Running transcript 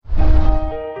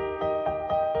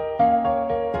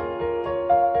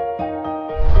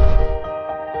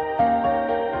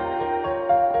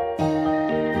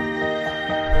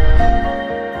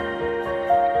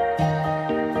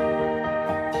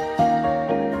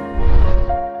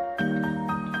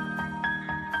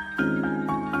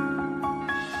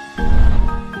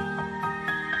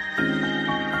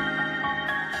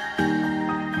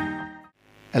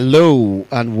Hello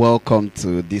and welcome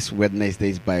to this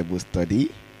Wednesday's Bible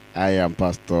study. I am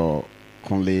Pastor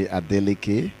Kunle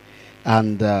Adeleke,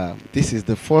 and this is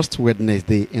the first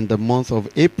Wednesday in the month of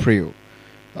April.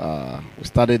 We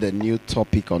started a new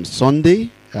topic on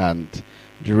Sunday, and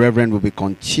the Reverend will be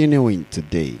continuing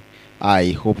today.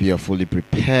 I hope you are fully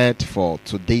prepared for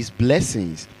today's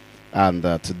blessings and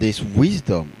today's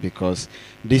wisdom, because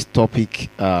this topic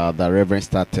that Reverend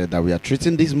started that we are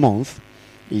treating this month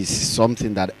is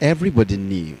something that everybody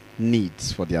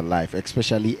needs for their life,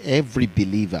 especially every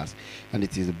believers, and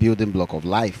it is a building block of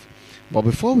life. But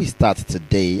before we start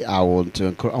today, I want to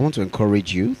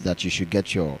encourage you that you should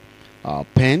get your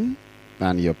pen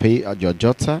and your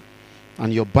jotter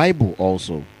and your Bible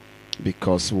also,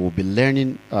 because we'll be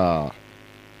learning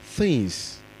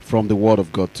things from the Word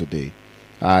of God today.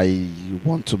 I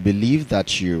want to believe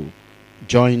that you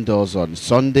joined us on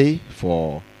Sunday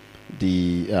for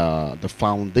the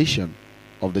foundation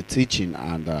of the teaching,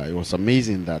 and it was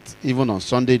amazing that even on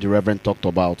Sunday the Reverend talked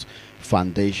about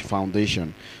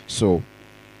foundation. So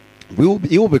he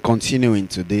will be continuing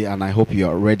today, and I hope you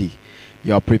are ready,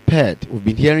 you are prepared. We've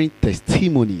been hearing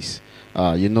testimonies.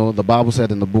 The Bible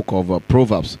said in the book of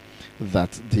Proverbs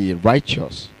that the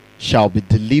righteous shall be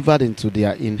delivered into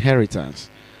their inheritance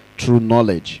through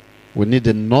knowledge. We need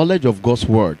the knowledge of God's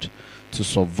word to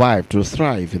survive, to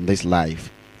thrive in this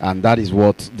life. And that is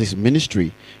what this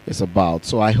ministry is about.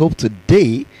 So I hope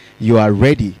today you are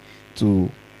ready to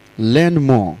learn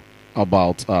more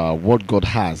about what God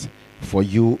has for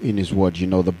you in His Word.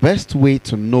 The best way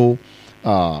to know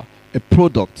a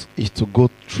product is to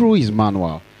go through His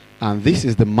manual. And this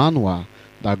is the manual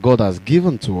that God has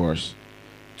given to us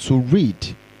to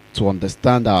read, to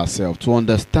understand ourselves, to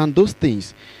understand those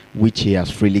things which He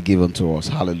has freely given to us.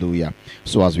 Hallelujah.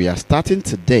 So as we are starting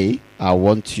today, I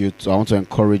want to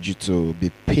encourage you to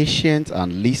be patient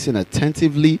and listen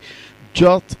attentively.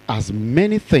 Jot as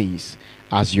many things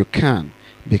as you can,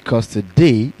 because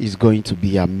today is going to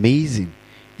be amazing.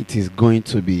 It is going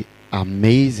to be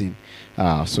amazing.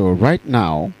 So right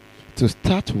now, to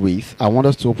start with, I want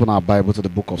us to open our Bible to the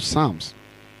book of Psalms.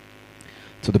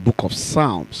 To the book of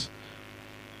Psalms.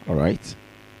 All right.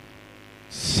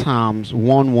 Psalms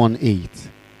 118.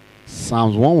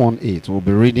 Psalms 118. We'll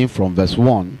be reading from verse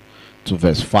 1 to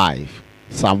verse 5.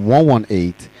 Psalm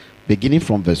 118, beginning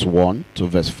from verse 1 to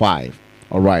verse 5.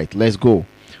 All right, let's go.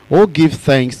 Oh, give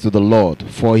thanks to the Lord,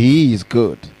 for He is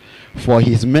good, for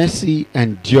His mercy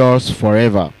endures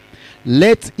forever.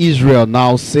 Let Israel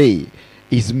now say,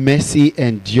 His mercy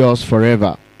endures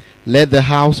forever. Let the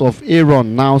house of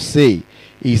Aaron now say,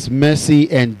 His mercy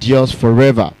endures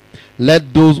forever.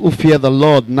 Let those who fear the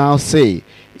Lord now say,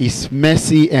 His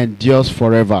mercy endures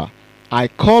forever. I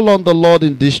call on the Lord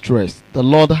in distress. The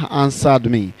Lord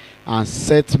answered me and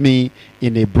set me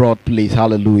in a broad place.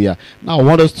 Hallelujah. Now I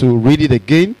want us to read it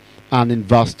again. And in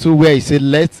verse 2 where he said,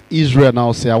 let Israel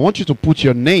now say, I want you to put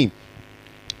your name.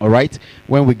 All right.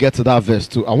 When we get to that verse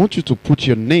 2, I want you to put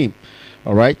your name.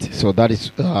 All right. So that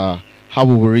is how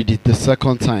we will read it the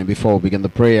second time before we begin the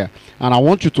prayer. And I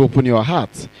want you to open your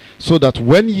heart, so that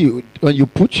when you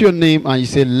put your name and you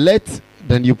say,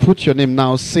 then you put your name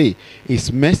now, say,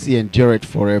 His mercy endureth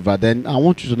forever. Then I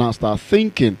want you to now start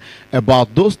thinking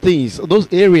about those things, those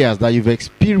areas that you've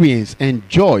experienced,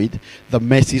 enjoyed the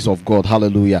mercies of God.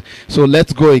 Hallelujah. So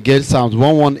let's go again. Psalms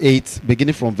 118,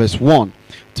 beginning from verse 1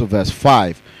 to verse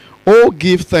 5. Oh,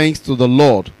 give thanks to the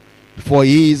Lord, for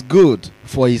He is good,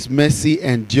 for His mercy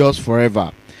endures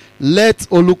forever. Let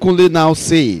Olukunle now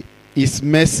say, His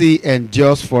mercy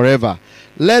endures forever.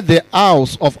 Let the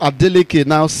house of Adeleke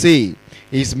now say,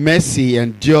 His mercy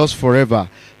endures forever.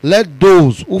 Let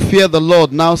those who fear the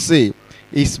Lord now say,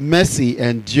 His mercy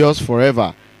endures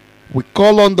forever. We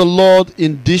call on the Lord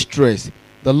in distress.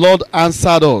 The Lord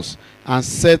answered us and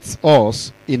set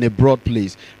us in a broad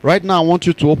place. Right now I want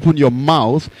you to open your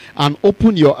mouth and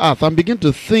open your heart and begin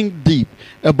to think deep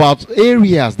about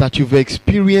areas that you've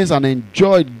experienced and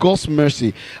enjoyed God's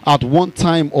mercy at one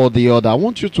time or the other. I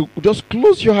want you to just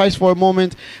close your eyes for a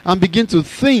moment and begin to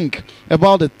think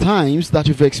about the times that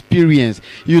you've experienced.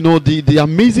 The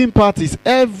amazing part is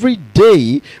every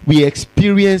day we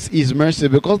experience His mercy,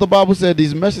 because the Bible said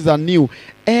His mercies are new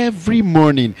every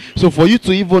morning. So for you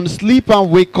to even sleep and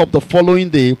wake up the following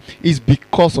day is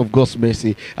because because of God's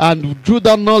mercy. And through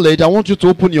that knowledge, I want you to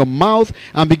open your mouth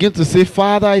and begin to say,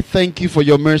 Father, I thank you for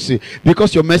your mercy,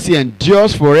 because your mercy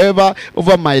endures forever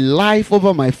over my life,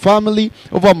 over my family,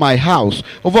 over my house,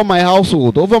 over my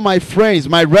household, over my friends,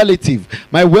 my relative,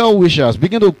 my well-wishers.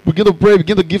 Begin to pray,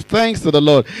 begin to give thanks to the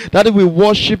Lord. That we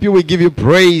worship you, we give you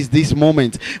praise this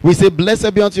moment. We say,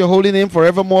 blessed be unto your holy name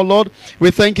forevermore, Lord.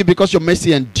 We thank you because your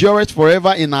mercy endures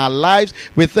forever in our lives.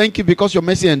 We thank you because your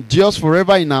mercy endures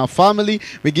forever in our family.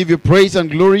 We give you praise and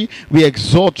glory. We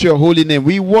exalt your holy name.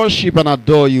 We worship and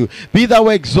adore you. Be thou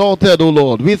exalted, O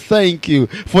Lord. We thank you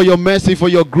for your mercy, for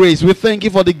your grace. We thank you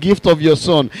for the gift of your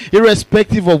Son.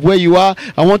 Irrespective of where you are,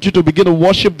 I want you to begin to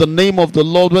worship the name of the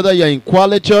Lord, whether you are in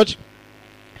Kwale Church,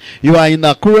 you are in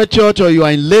Akure Church, or you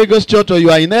are in Lagos Church, or you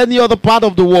are in any other part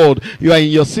of the world. You are in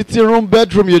your sitting room,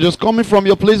 bedroom, you're just coming from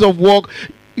your place of work,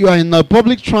 you are in a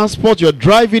public transport, you're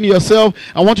driving yourself.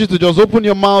 I want you to just open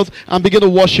your mouth and begin to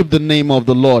worship the name of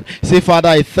the Lord. Say, Father,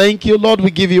 I thank you, Lord.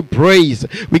 We give you praise.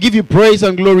 We give you praise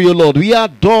and glory, O Lord. We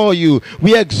adore you.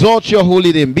 We exalt your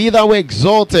holy name. Be thou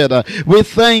exalted. We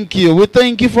thank you. We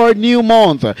thank you for a new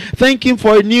month. Thank you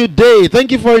for a new day.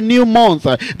 Thank you for a new month.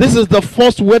 This is the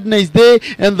first Wednesday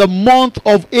in the month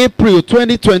of April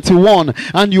 2021,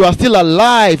 and you are still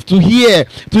alive to hear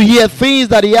things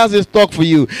that he has in stock for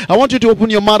you. I want you to open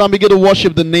your mouth and begin to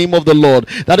worship the name of the Lord.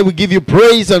 That we give you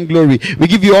praise and glory. We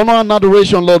give you honor and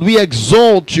adoration, Lord. We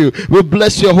exalt you. We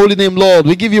bless your holy name, Lord.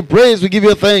 We give you praise. We give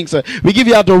you thanks. We give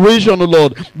you adoration, O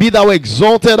Lord. Be thou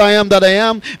exalted, I am that I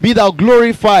am. Be thou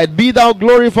glorified. Be thou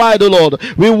glorified, O Lord.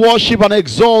 We worship and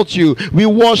exalt you. We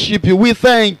worship you. We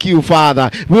thank you, Father.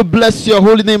 We bless your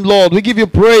holy name, Lord. We give you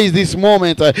praise this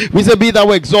moment. We say, be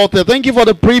thou exalted. Thank you for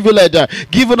the privilege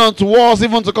given unto us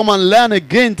even to come and learn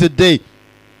again today.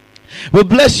 We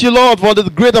bless you, Lord, for the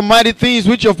great and mighty things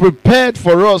which you have prepared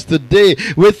for us today.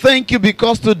 We thank you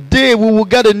because today we will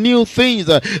get a new things,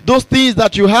 those things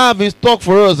that you have in stock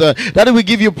for us. That we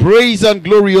give you praise and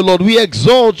glory, O Lord. We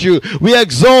exalt you. We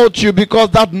exalt you because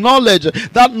that knowledge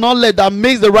that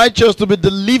makes the righteous to be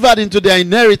delivered into their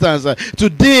inheritance.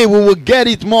 Today we will get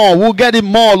it more. We'll get it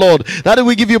more, Lord. That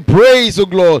we give you praise, O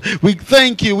Lord. We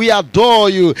thank you. We adore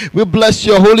you. We bless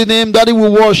your holy name. That we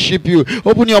worship you.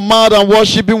 Open your mouth and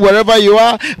worship him wherever you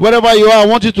are, wherever you are. I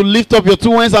want you to lift up your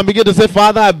two hands and begin to say,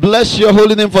 Father, I bless your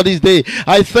holy name for this day.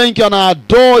 I thank you and I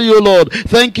adore you, Lord.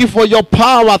 Thank you for your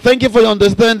power. Thank you for your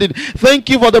understanding. Thank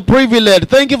you for the privilege.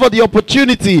 Thank you for the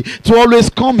opportunity to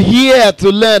always come here to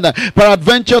learn.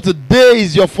 Peradventure, today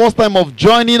is your first time of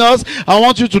joining us. I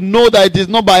want you to know that it is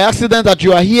not by accident that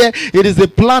you are here. It is a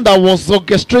plan that was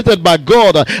orchestrated by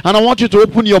God. And I want you to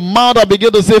open your mouth and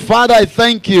begin to say, Father, I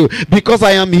thank you because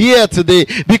I am here today.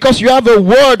 Because you have a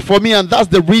word for me, and that's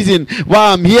the reason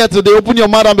why I'm here today. Open your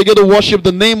mouth and begin to worship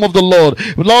the name of the Lord.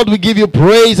 Lord, we give you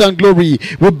praise and glory.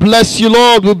 We bless you,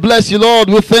 Lord. We bless you, Lord.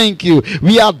 We thank you.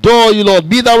 We adore you, Lord.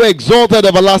 Be thou exalted,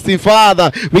 everlasting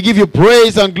Father. We give you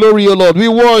praise and glory, O Lord. We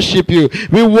worship you.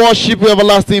 We worship you,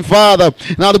 everlasting Father.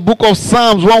 Now the book of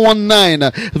Psalms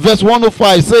 119 verse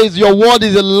 105 says, your word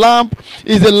is a lamp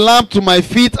to my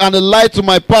feet and a light to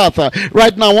my path.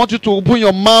 Right now I want you to open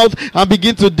your mouth and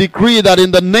begin to decree that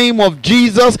in the name of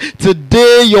Jesus,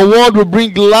 today your word will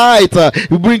bring light.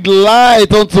 Will bring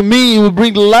light unto me. Will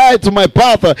bring light to my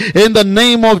path. In the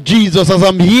name of Jesus, as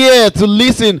I'm here to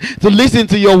listen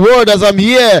to your word, as I'm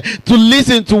here to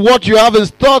listen to what you have in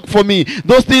stock for me,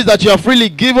 those things that you have freely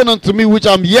given unto me, which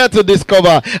I'm here to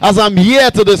discover. As I'm here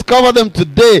to discover them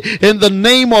today, in the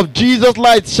name of Jesus,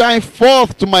 light shine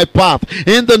forth to my path.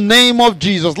 In the name of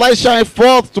Jesus, light shine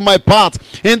forth to my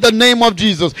path. In the name of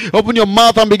Jesus, open your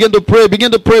mouth and begin to pray.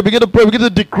 Begin to pray. Begin to pray. Begin to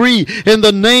decree in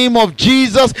the name of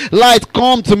Jesus, light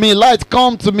come to me, light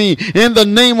come to me in the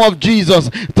name of Jesus.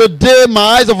 Today my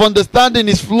eyes of understanding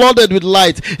is flooded with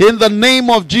light in the name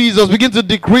of Jesus. Begin to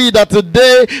decree that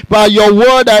today by your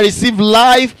word I receive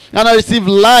life and I receive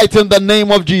light in the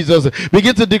name of Jesus.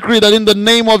 Begin to decree that in the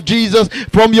name of Jesus,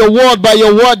 from your word, by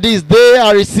your word this day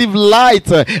I receive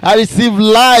light. I receive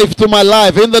life to my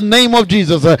life in the name of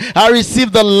Jesus. I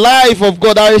receive the life of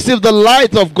God. I receive the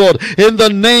light of God in the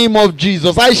name of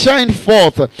Jesus. I shine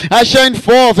forth. I shine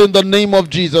forth in the name of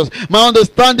Jesus. My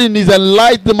understanding is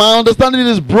enlightened. My understanding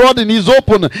is broad and is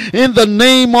open in the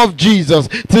name of Jesus.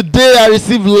 Today I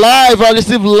receive life. I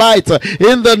receive light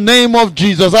in the name of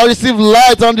Jesus. I receive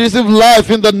light and receive life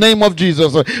in the name of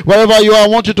Jesus. Wherever you are, I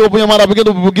want you to open your mouth and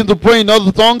begin to pray in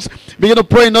other tongues. Begin to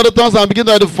pray in other tongues and begin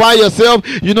to edify yourself.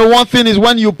 You know, one thing is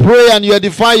when you pray and you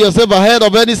edify yourself ahead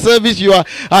of any service you are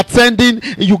attending,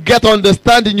 you get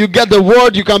understanding, you get the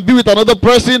word, you can be with another person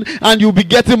person, and you'll be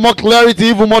getting more clarity,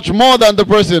 even much more than the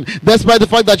person, despite the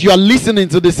fact that you are listening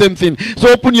to the same thing.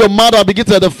 So open your mouth and begin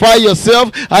to edify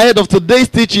yourself ahead of today's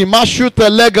teaching.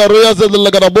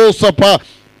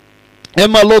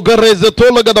 Emma logareze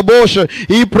tola gadaboshe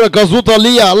ipre kazuta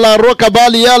lia la roka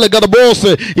bali yale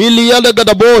gadabose ili yale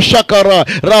gadabosha kara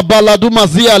rabala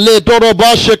dumazia le toro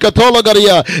bashe katola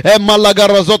garia emma la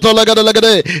garazoto la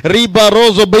gadalagade riba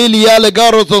rozo bili yale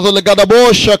garozo le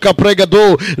gadabosha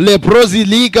kapregado le prozi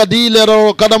liga di le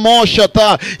ro kadamosha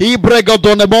ta ibrega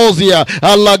donemozia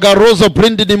alla garozo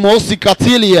prindi di mosi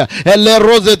katilia ele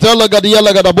rose tola gadia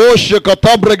la gadaboshe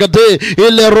katabregade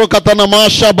ile ro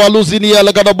katanamasha baluzini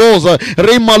yale gadaboza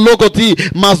Rima lokoti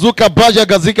mazuka baja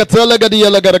gazika tele gadi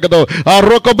yala garagado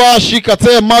arokoba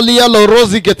shikate malia lo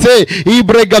rozi kete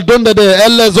ibregadonde de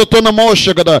ele zotona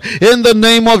moshagada. In the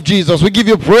name of Jesus, we give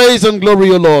you praise and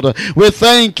glory, O Lord. We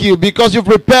thank you because you've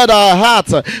prepared our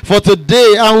hearts for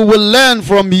today, and we will learn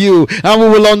from you and we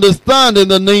will understand in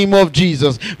the name of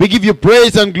Jesus. We give you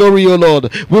praise and glory, O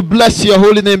Lord. We bless your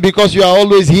holy name because you are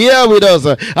always here with us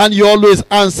and you always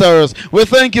answer us. We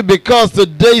thank you because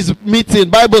today's meeting,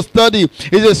 Bible study,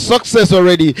 is a success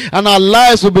already, and our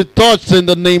lives will be touched in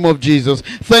the name of Jesus.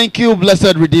 Thank you,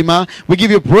 blessed Redeemer. We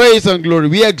give you praise and glory.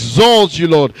 We exalt you,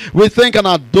 Lord. We thank and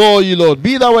adore you, Lord.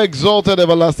 Be thou exalted,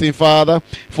 everlasting Father,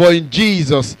 for in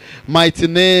Jesus' mighty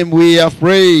name we have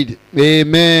prayed.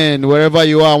 Amen. Wherever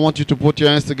you are, I want you to put your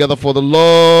hands together for the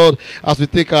Lord as we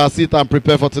take our seat and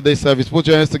prepare for today's service. Put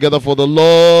your hands together for the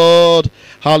Lord.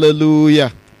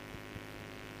 Hallelujah.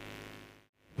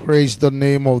 Praise the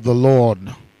name of the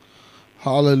Lord.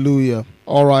 Hallelujah.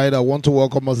 All right, I want to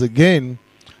welcome us again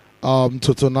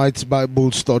to tonight's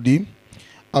Bible study.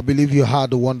 I believe you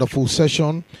had a wonderful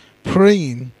session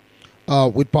praying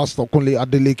with Pastor Kunle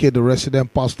Adeleke, the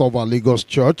resident pastor of our Lagos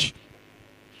church.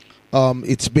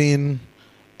 It's been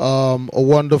a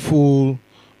wonderful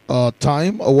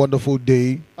time, a wonderful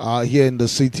day here in the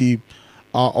city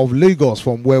of Lagos,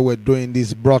 from where we're doing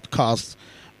this broadcast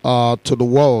to the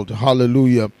world.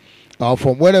 Hallelujah.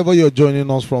 From wherever you're joining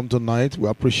us from tonight, we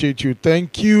appreciate you.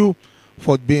 Thank you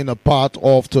for being a part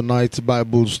of tonight's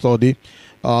Bible study.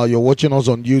 You're watching us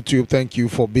on YouTube. Thank you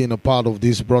for being a part of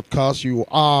this broadcast. You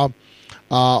are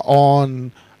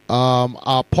on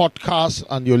our podcast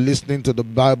and you're listening to the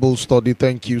Bible study.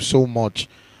 Thank you so much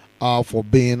for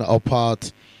being a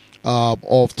part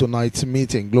of tonight's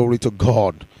meeting. Glory to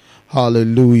God.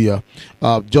 Hallelujah.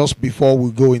 Just before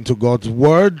we go into God's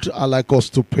word, I'd like us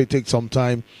to take some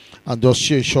time and just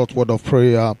share a short word of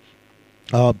prayer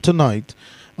tonight.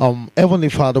 Heavenly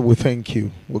Father, we thank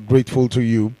you. We're grateful to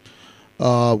you.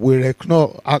 We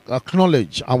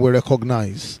acknowledge and we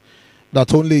recognize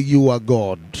that only you are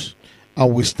God.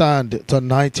 And we stand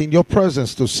tonight in your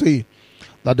presence to say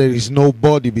that there is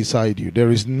nobody beside you. There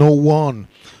is no one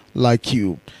like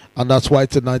you. And that's why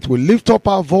tonight we lift up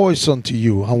our voice unto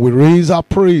you and we raise our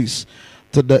praise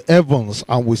to the heavens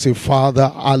and we say, Father,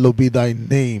 hallowed be thy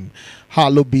name.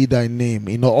 Hallowed be thy name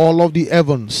in all of the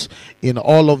heavens, in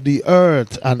all of the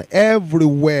earth, and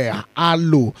everywhere.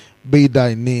 Hallowed be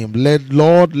thy name.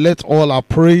 Lord, let all our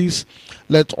praise,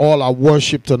 let all our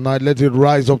worship tonight, let it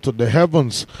rise up to the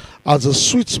heavens as a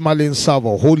sweet smelling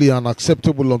savour, holy and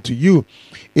acceptable unto you,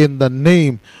 in the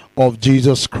name of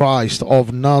Jesus Christ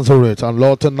of Nazareth. And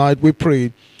Lord, tonight we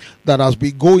pray that as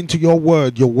we go into your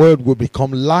word will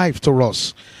become life to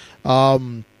us.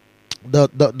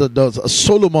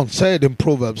 Solomon said in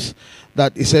Proverbs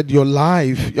that he said your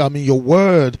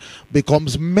word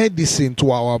becomes medicine to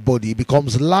our body,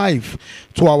 becomes life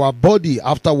to our body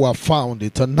after we have found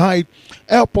it. Tonight,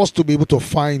 help us to be able to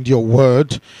find your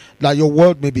word, that your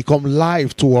word may become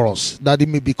life to us, that it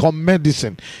may become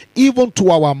medicine even to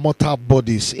our mortal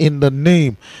bodies, in the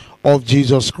name of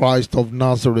Jesus Christ of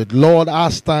Nazareth. Lord, I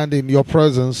stand in your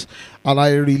presence and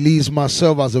I release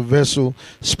myself as a vessel.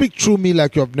 Speak through me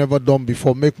like you have never done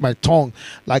before. Make my tongue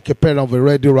like a pen of a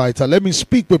ready writer. Let me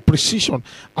speak with precision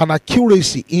and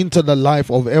accuracy into the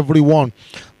life of everyone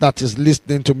that is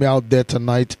listening to me out there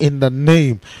tonight, in the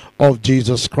name of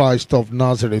Jesus Christ of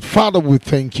Nazareth. Father, we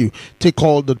thank you. Take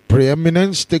all the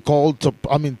preeminence, take total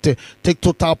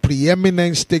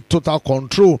preeminence, take total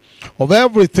control of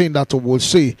everything that we will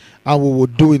say and we will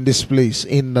do in this place,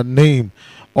 in the name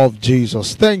of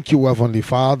Jesus. Thank you, Heavenly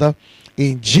Father.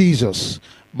 In Jesus'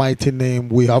 mighty name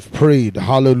we have prayed.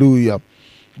 Hallelujah.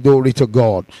 Glory to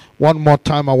God. One more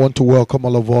time, I want to welcome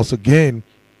all of us again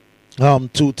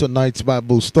to tonight's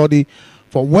Bible study.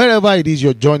 From wherever it is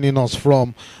you're joining us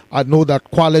from, I know that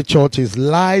Kwale Church is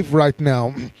live right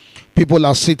now. people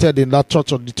are seated in that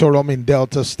church auditorium in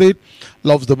Delta State,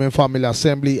 Love's Domain Family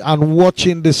Assembly, and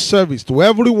watching this service. To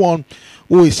everyone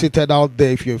who is seated out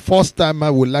there, if you're a first timer, I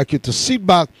would like you to sit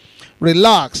back,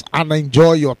 relax, and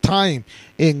enjoy your time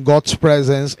in God's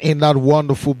presence in that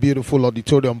wonderful, beautiful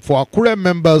auditorium. For our current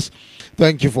members,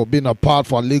 thank you for being a part.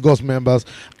 For our Lagos members,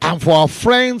 and for our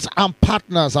friends and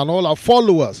partners and all our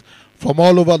followers from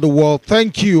all over the world,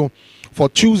 thank you for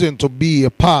choosing to be a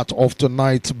part of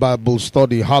tonight's Bible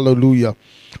study. Hallelujah.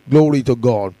 Glory to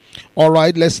God. All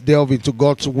right, let's delve into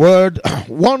God's word.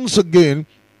 Once again,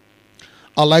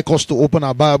 I'd like us to open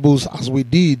our Bibles as we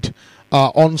did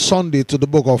on Sunday to the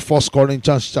book of 1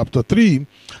 Corinthians chapter 3.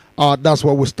 That's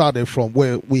where we started from,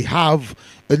 where we have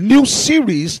a new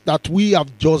series that we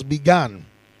have just begun,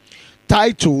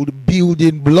 titled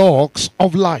Building Blocks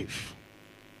of Life.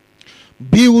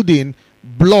 Building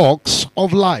Blocks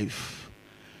of Life.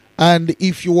 And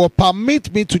if you will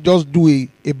permit me to just do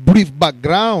a brief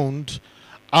background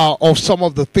of some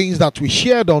of the things that we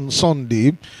shared on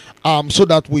Sunday, so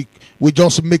that we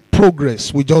just make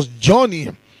progress, we just journey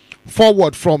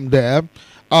forward from there.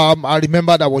 I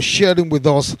remember that I was sharing with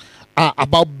us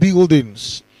about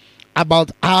buildings, about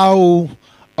how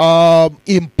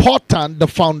important the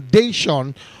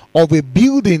foundation of a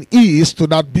building is to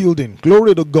that building.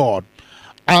 Glory to God.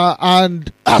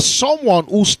 And as someone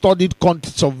who studied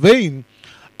quantity surveying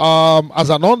as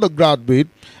an undergraduate,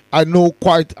 I know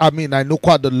quite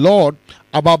a lot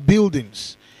about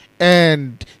buildings.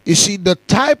 And you see, the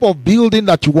type of building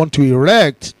that you want to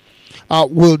erect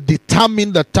will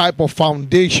determine the type of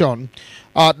foundation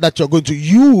that you're going to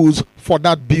use for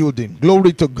that building.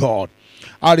 Glory to God.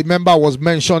 I remember I was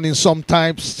mentioning some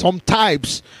types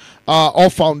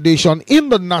of foundation in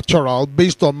the natural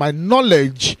based on my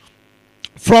knowledge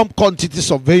from quantity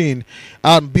surveying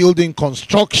and building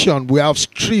construction. We have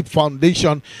strip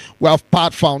foundation, we have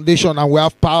part foundation, and we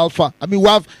have pile. We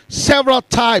have several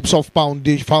types of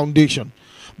foundation.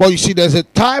 But you see, there's a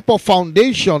type of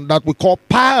foundation that we call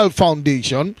pile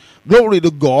foundation. Glory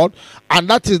to God. And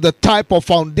that is the type of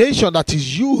foundation that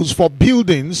is used for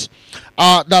buildings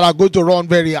that are going to run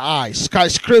very high,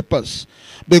 skyscrapers.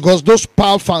 Because those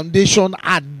pile foundation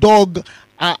are dug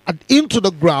into the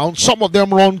ground. Some of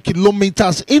them run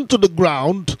kilometers into the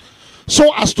ground,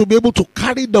 so as to be able to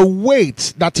carry the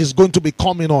weight that is going to be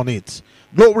coming on it.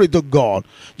 Glory to God.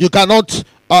 You cannot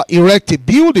erect a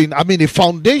building, a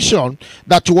foundation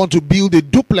that you want to build a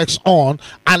duplex on,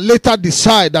 and later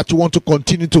decide that you want to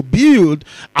continue to build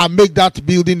and make that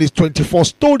building is 24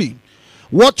 story.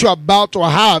 What you're about to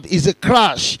have is a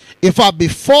crash. In fact,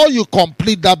 before you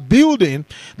complete that building,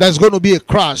 there's going to be a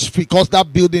crash, because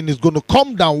that building is going to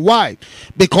come down. Why?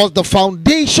 Because the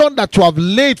foundation that you have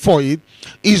laid for it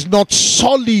is not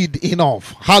solid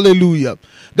enough. Hallelujah.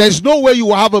 There's no way you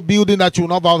will have a building that you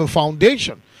will not have a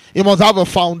foundation. You must have a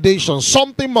foundation.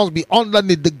 Something must be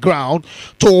underneath the ground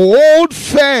to hold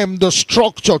firm the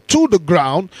structure to the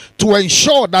ground, to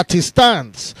ensure that it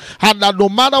stands, and that no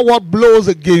matter what blows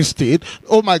against it,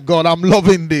 oh my God, I'm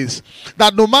loving this,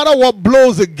 that no matter what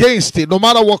blows against it, no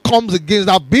matter what comes against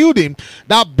that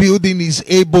building is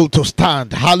able to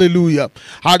stand. Hallelujah.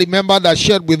 I remember that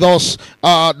shared with us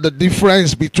the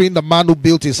difference between the man who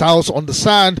built his house on the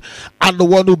sand and the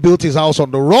one who built his house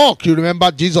on the rock. You remember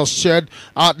Jesus shared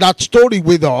that story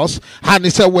with us, and he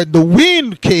said when the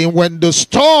wind came, when the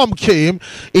storm came,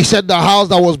 he said the house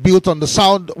that was built on the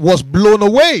sand was blown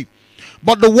away.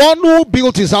 But the one who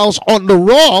built his house on the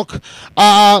rock,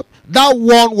 that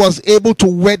one was able to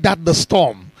weather the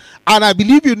storm. And I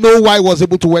believe you know why he was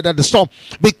able to weather the storm.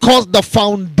 Because the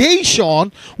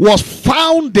foundation was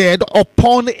founded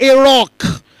upon a rock.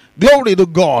 Glory to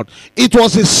God. It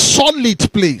was a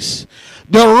solid place.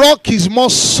 The rock is more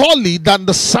solid than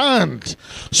the sand.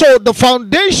 So the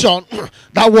foundation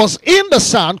that was in the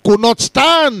sand could not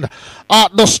stand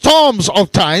the storms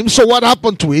of time. So what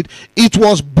happened to it? It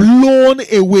was blown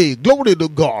away. Glory to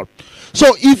God.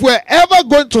 So if we're ever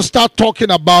going to start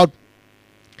talking about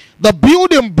the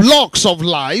building blocks of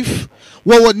life,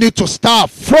 we will need to start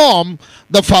from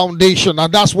the foundation.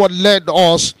 And that's what led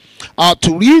us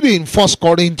to reading 1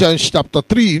 Corinthians chapter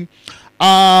 3.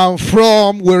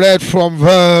 We read from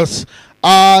verse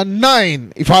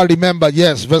 9, if I remember.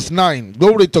 Yes, verse 9.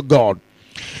 Glory to God.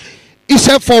 He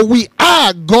said, for we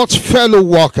are God's fellow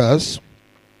workers.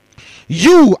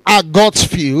 You are God's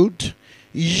field.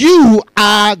 You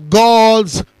are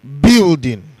God's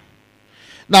building.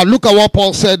 Now look at what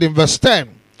Paul said in verse 10.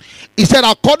 He said,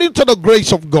 according to the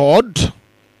grace of God,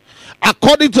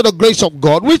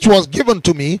 which was given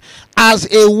to me as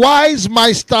a wise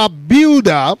master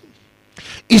builder,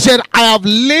 he said, I have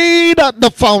laid the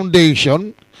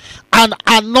foundation, and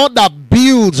another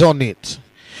builds on it.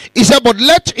 He said, but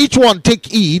let each one take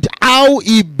heed how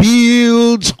he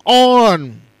builds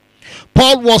on.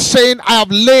 Paul was saying, I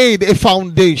have laid a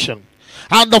foundation.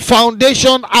 And the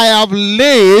foundation I have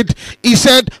laid, he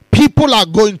said, people are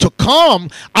going to come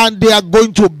and they are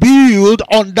going to build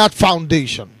on that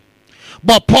foundation.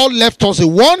 But Paul left us a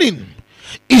warning.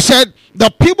 He said, the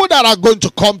people that are going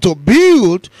to come to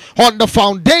build on the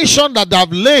foundation that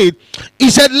I've laid, he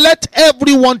said, let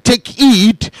everyone take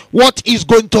heed what is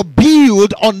going to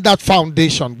build on that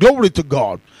foundation. Glory to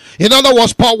God. In other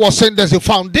words, Paul was saying there's a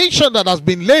foundation that has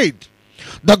been laid.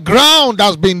 The ground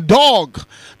has been dug.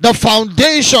 The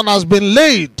foundation has been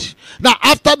laid. Now,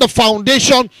 after the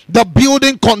foundation, the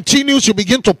building continues. You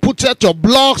begin to put out your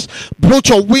blocks, put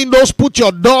your windows, put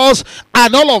your doors,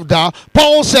 and all of that.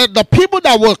 Paul said the people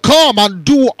that will come and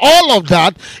do all of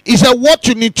that, he said what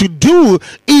you need to do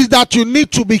is that you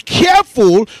need to be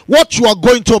careful what you are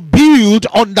going to build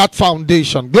on that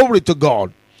foundation. Glory to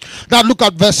God. Now, look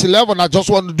at verse 11. I just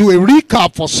want to do a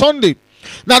recap for Sunday.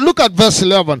 Now look at verse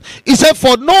 11. He said,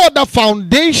 for no other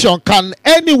foundation can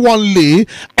anyone lay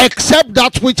except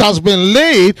that which has been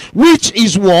laid, which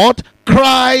is what?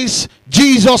 Christ,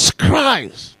 Jesus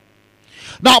Christ.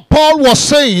 Now Paul was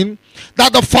saying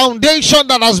that the foundation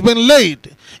that has been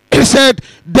laid, he said,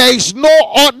 there is no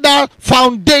other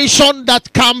foundation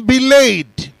that can be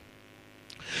laid.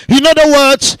 In other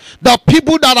words, the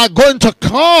people that are going to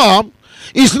come,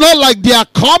 it's not like they are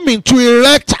coming to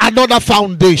erect another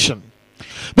foundation.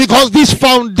 Because this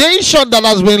foundation that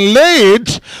has been laid,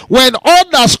 when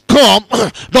others come,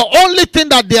 the only thing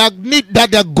that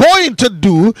they're going to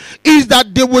do is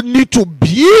that they will need to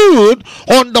build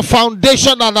on the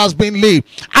foundation that has been laid,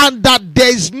 and that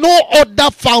there is no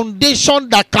other foundation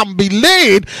that can be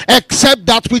laid except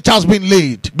that which has been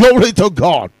laid. Glory to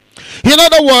God. In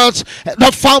other words,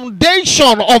 the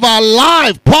foundation of our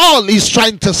life, Paul is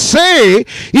trying to say,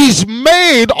 is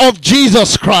made of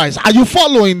Jesus Christ. Are you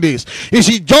following this? You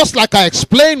see, just like I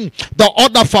explained the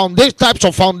other types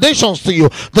of foundations to you,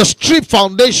 the strip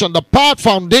foundation, the part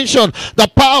foundation, the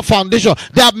power foundation,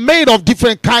 they are made of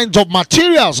different kinds of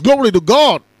materials. Glory to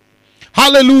God.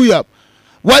 Hallelujah.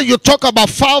 When you talk about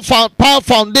power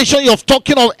foundation, you're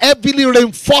talking of heavily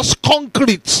reinforced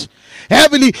concrete.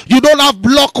 Heavily, you don't have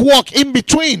block work in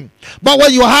between. But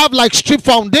when you have like strip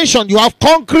foundation, you have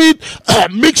concrete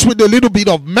mixed with a little bit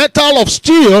of metal, of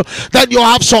steel, then you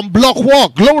have some block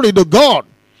work. Glory to God.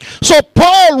 So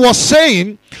Paul was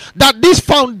saying that this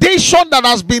foundation that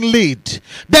has been laid,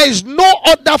 there is no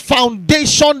other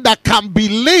foundation that can be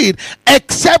laid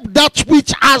except that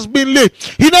which has been laid.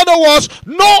 In other words,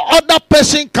 no other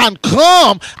person can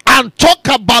come and talk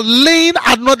about laying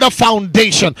another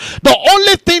foundation. The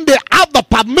only thing they have the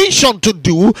permission to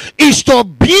do is to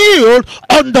build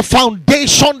on the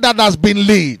foundation that has been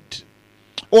laid.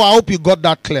 Oh, I hope you got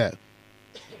that clear.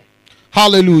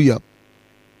 Hallelujah.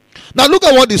 Now look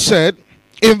at what he said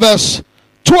in verse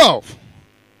 12.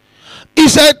 He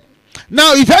said,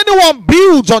 now if anyone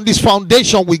builds on this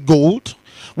foundation with gold,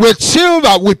 with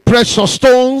silver, with precious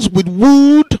stones, with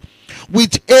wood,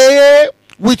 with hay,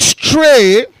 with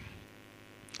stray.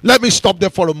 Let me stop there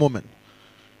for a moment.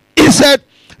 He said,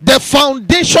 the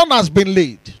foundation has been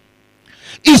laid.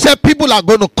 He said people are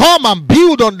going to come and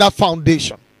build on that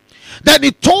foundation. Then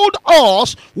he told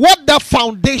us what that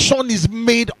foundation is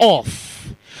made of.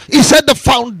 He said the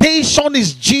foundation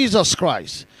is Jesus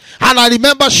Christ. And I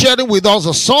remember sharing with us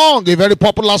a song, a very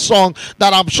popular song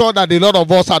that I'm sure that a lot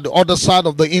of us at the other side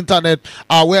of the internet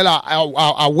are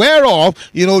aware of.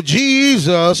 You know,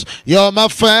 Jesus, you're my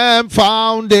firm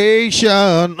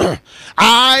foundation.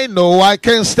 I know I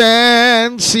can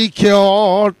stand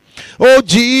secure. Oh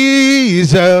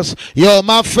Jesus, you're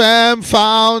my firm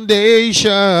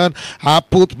foundation. I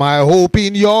put my hope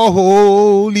in your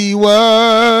holy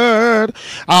word.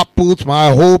 I put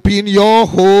my hope in your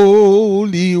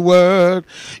holy word.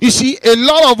 You see, a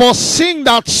lot of us sing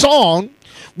that song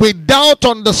without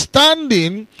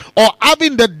understanding or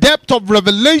having the depth of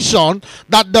revelation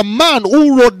that the man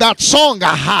who wrote that song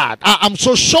had. I'm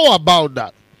so sure about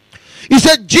that. He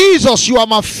said, Jesus, you are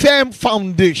my firm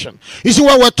foundation. You see,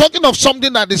 when we're talking of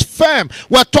something that is firm,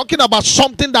 we're talking about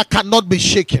something that cannot be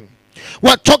shaken.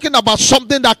 We're talking about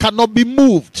something that cannot be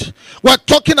moved. We're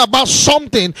talking about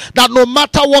something that no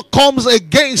matter what comes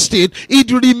against it,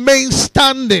 it remains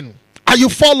standing. Are you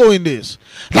following this?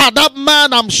 Now that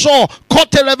man, I'm sure,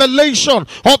 caught a revelation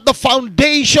of the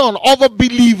foundation of a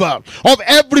believer, of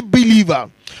every believer.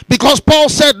 Because Paul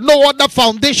said no other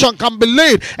foundation can be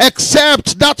laid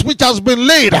except that which has been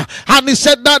laid. And he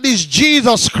said that is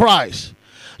Jesus Christ.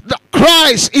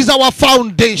 Christ is our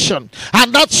foundation,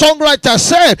 and that songwriter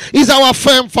said is our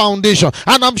firm foundation.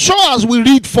 And I'm sure as we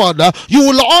read further, you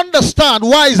will understand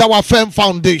why is our firm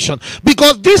foundation,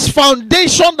 because this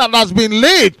foundation that has been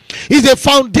laid is a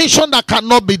foundation that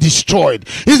cannot be destroyed,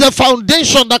 is a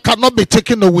foundation that cannot be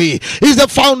taken away, is a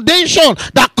foundation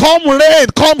that come rain,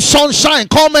 come sunshine,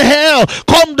 come hell,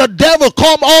 come the devil,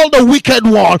 come all the wicked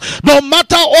one, no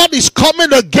matter what is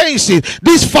coming against it,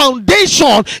 this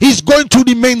foundation is going to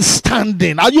remain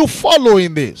standing. Are you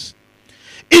following this?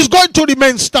 It's going to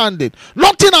remain standing.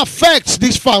 Nothing affects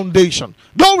this foundation.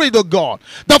 Glory to God.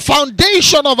 The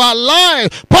foundation of our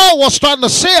life, Paul was trying to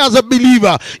say as a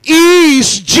believer,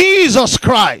 is Jesus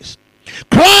Christ.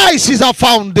 Christ is our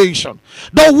foundation,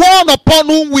 the one upon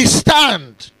whom we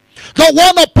stand, the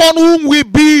one upon whom we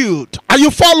build. Are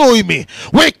you following me?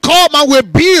 We come and we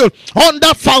build on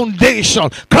that foundation.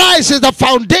 Christ is the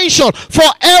foundation for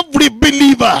every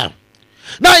believer.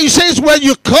 Now he says when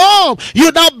you come,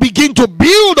 you now begin to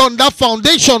build on that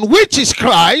foundation, which is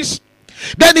Christ.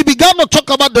 Then he began to talk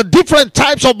about the different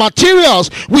types of materials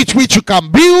with which you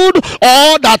can build,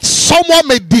 or that someone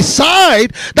may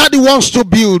decide that he wants to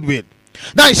build with.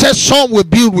 Now he says some will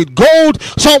build with gold,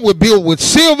 some will build with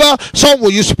silver, some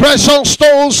will use precious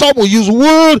stones, some will use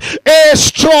wood,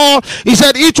 straw. He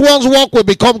said each one's work will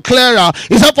become clearer.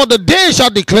 He said for the day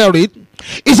shall declare it.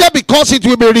 He said because it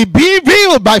will be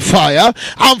revealed by fire,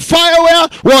 and fire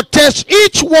will test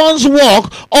each one's work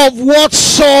of what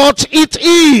sort it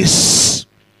is.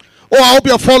 Oh, I hope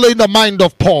you're following the mind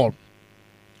of Paul.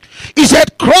 He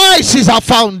said Christ is our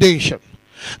foundation.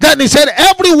 Then he said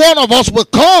every one of us will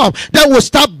come, then we'll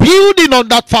start building on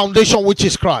that foundation which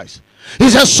is Christ.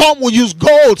 He said some will use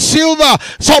gold, silver,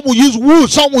 some will use wood,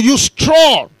 some will use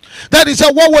straw. Then he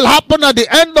said what will happen at the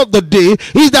end of the day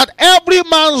is that every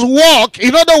man's work,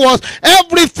 in other words,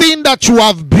 everything that you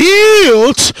have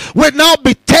built will now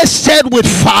be tested with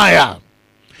fire.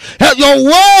 Your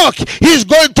work is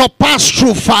going to pass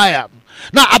through fire.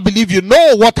 Now I believe you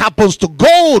know what happens to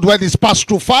gold when it's passed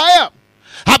through fire.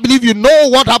 I believe you know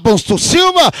what happens to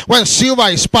silver when silver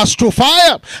is passed through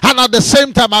fire. And at the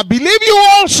same time, I believe you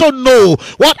also know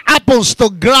what happens to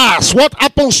grass, what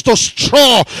happens to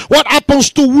straw, what happens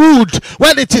to wood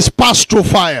when it is passed through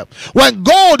fire. When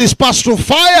gold is passed through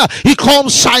fire, it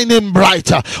comes shining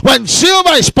brighter. When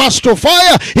silver is passed through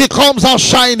fire, it comes out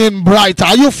shining brighter.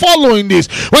 Are you following this?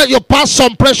 When you pass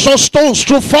some precious stones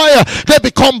through fire, they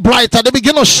become brighter. They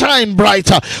begin to shine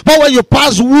brighter. But when you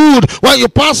pass wood, when you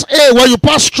pass air, when you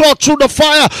pass straw through the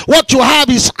fire, what you have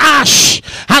is ash,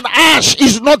 and ash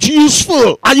is not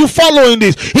useful. Are you following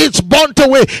this? It's burnt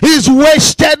away, it's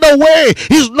wasted away,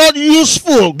 it's not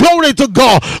useful. Glory to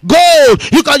God.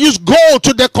 Gold, you can use gold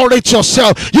to decorate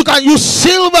yourself, you can use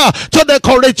silver to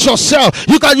decorate yourself,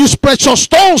 you can use precious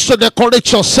stones to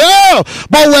decorate yourself.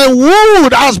 But when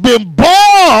wood has been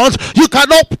burnt, you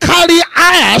cannot carry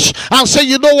ash and say,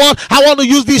 you know what, I want to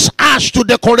use this ash to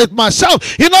decorate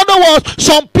myself. In other words,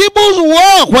 some people's work,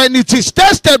 when it is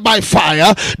tested by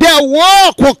fire, their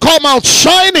work will come out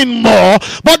shining more.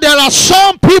 But there are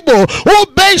some people who,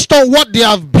 based on what they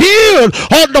have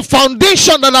built on the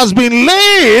foundation that has been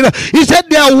laid, he said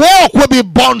their work will be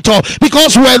burnt up,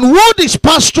 because when wood is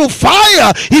passed through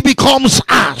fire, it becomes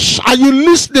ash. Are you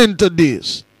listening to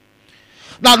this?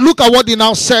 Now look at what he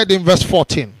now said in verse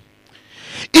 14.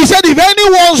 He said, if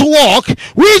anyone's work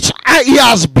which he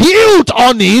has built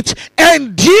on it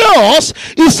endures,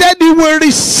 he said he will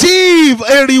receive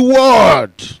a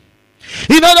reward.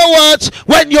 In other words,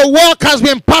 when your work has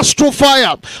been passed through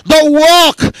fire, the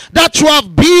work that you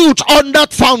have built on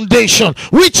that foundation,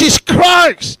 which is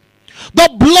Christ, the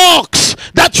blocks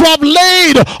that you have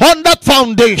laid on that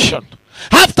foundation,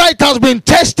 after it has been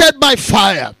tested by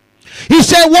fire, he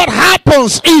said what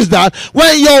happens is that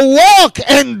when your work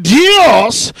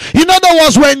endures, in other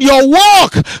words, when your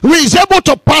work is able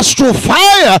to pass through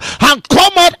fire and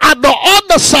come out at the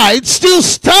other side still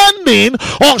standing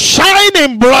or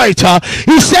shining brighter,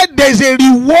 he said there's a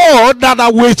reward that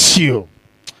awaits you.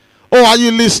 Oh, are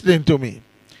you listening to me?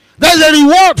 There's a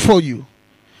reward for you.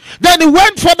 Then he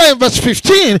went further in verse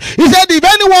 15. He said, if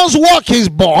anyone's work is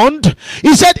burned,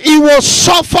 he said he will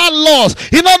suffer loss.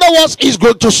 In other words, he's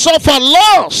going to suffer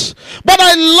loss. But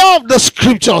I love the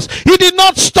scriptures. He did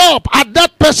not stop at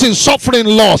that person suffering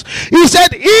loss. He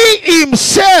said he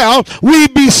himself will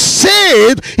be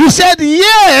saved. He said,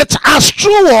 yet as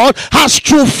through what? As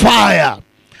through fire.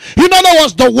 In other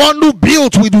words, the one who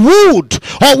built with wood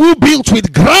or who built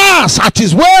with grass at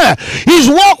his way, his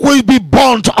work will be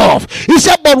burnt off. He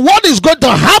said, but what is going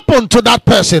to happen to that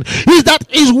person is that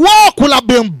his work will have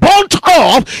been burnt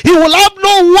off. He will have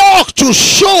no work to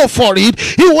show for it.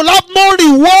 He will have no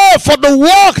reward for the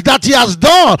work that he has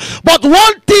done. But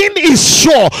one thing is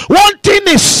sure, one thing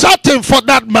is certain for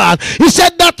that man. He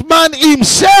said that man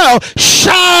himself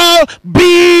shall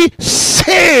be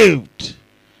saved.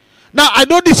 Now, I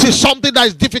know this is something that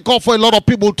is difficult for a lot of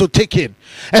people to take in,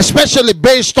 especially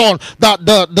based on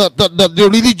the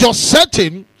religious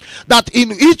setting that in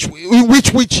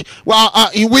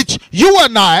which you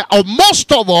and I, or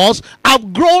most of us,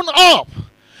 have grown up.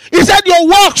 He said your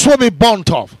works will be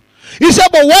burnt off. He said,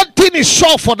 but one thing is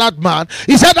sure for that man.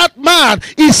 He said that man,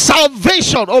 his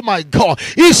salvation, oh my God,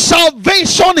 his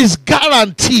salvation is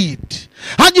guaranteed.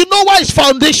 And you know why his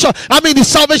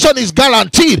salvation is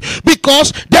guaranteed?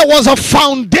 Because there was a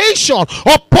foundation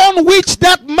upon which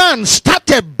that man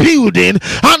started building.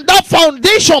 And that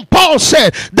foundation, Paul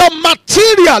said, the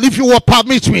material, if you will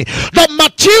permit me, the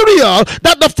material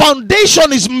that the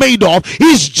foundation is made of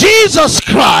is Jesus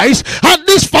Christ. And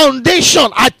this foundation,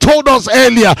 I told us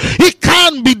earlier, it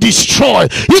can't be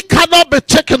destroyed. It cannot be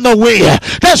taken away.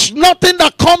 There's nothing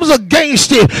that comes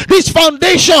against it. This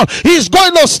foundation is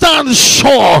going to stand sure.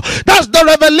 That's the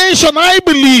revelation I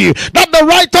believe that the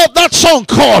writer of that song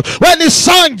called when he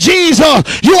sang,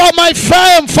 Jesus, you are my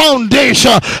firm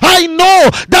foundation. I know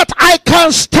that I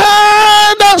can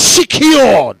stand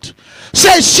secured.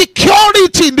 Say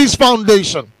security in this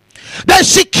foundation. There's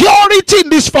security in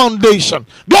this foundation.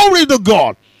 Glory to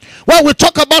God. When we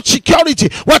talk about security,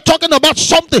 we're talking about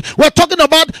something. We're talking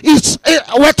about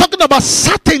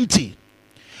certainty.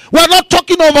 We're not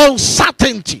talking about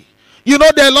uncertainty. You know,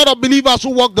 there are a lot of believers who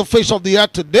walk the face of the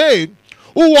earth today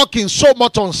who walk in so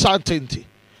much uncertainty.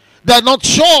 They're not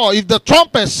sure if the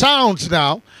trumpet sounds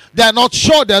now. They're not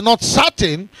sure, they're not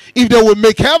certain if they will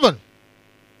make heaven.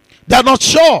 They're not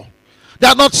sure.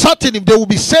 They're not certain if they will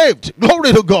be saved.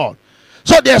 Glory to God.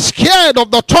 So they're scared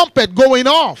of the trumpet going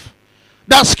off.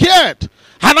 They're scared.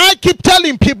 And I keep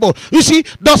telling people, you see,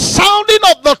 the sounding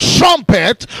of the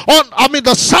trumpet,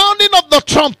 the sounding of the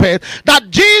trumpet that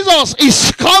Jesus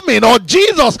is coming or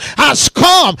Jesus has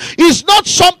come is not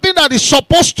something that is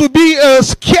supposed to be a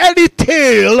scary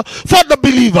tale for the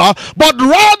believer, but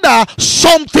rather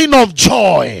something of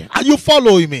joy. Are you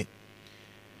following me?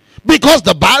 Because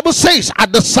the Bible says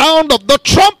at the sound of the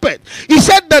trumpet, he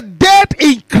said the dead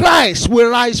in Christ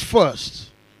will rise first.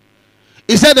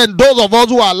 He said, and those of us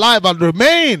who are alive and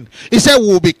remain, he said, we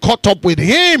will be caught up with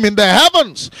him in the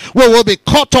heavens. We will be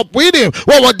caught up with him.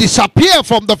 We will disappear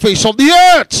from the face of the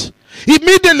earth.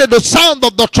 Immediately the sound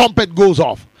of the trumpet goes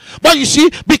off. But you see,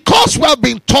 because we have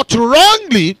been taught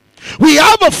wrongly, we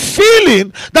have a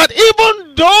feeling that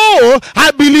even though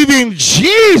I believe in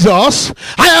Jesus,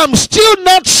 I am still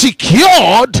not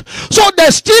secured. So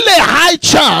there's still a high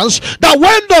chance that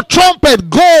when the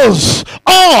trumpet goes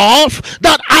off,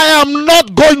 that I am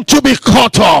not going to be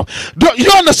caught up. Do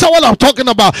you understand what I'm talking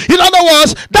about? In other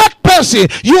words, that person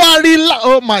you are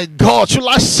oh my God, should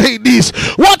I say this?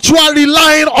 What you are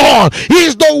relying on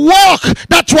is the work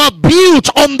that you have built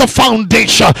on the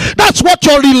foundation. That's what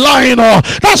you're relying on.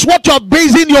 That's what you're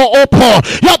basing your hope on.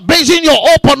 You're basing your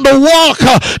hope on the work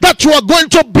that you are going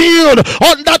to build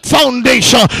on that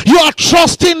foundation. You are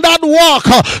trusting that work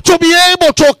to be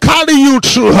able to carry you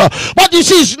through. But you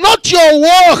see, it's not your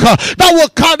work that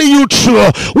will carry you through.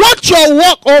 What your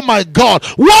work, oh my God,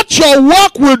 what your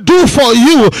work will do for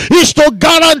you is to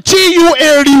guarantee you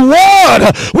a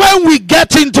reward when we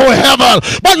get into heaven.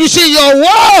 But you see, your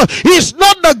work is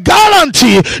not the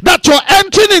guarantee that you're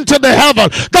entering into the heaven.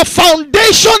 The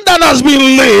foundation that has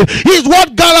been laid is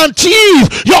what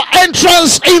guarantees your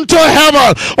entrance into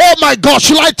heaven. Oh my God,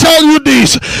 shall I tell you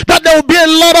this? That there will be a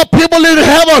lot of people in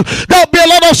heaven. There will be a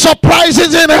lot of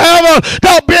surprises in heaven.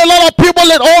 There will be a lot of people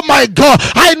in, oh my God,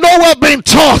 I know we've been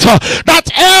taught that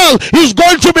hell is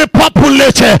going to be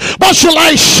populated. But shall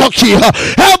I shock you?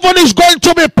 Heaven is going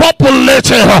to be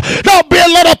populated. There will be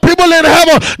a lot of people in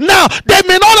heaven. Now, they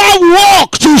may not have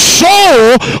work to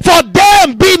show for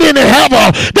them being in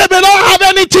heaven. They may not have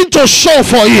anything to show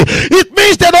for you. It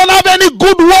means they don't have any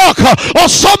good work or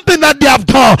something that they have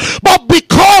done. But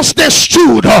because they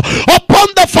stood upon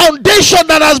the foundation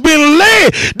that has been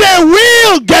laid, they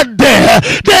will get there.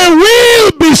 They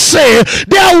will be saved.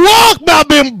 Their work may have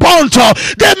been burnt up.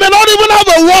 They may not even have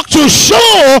a work to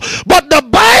show, but the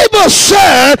Bible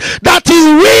said that he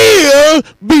will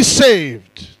be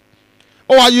saved.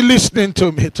 Oh, are you listening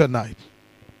to me tonight?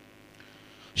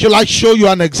 Shall I show you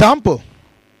an example?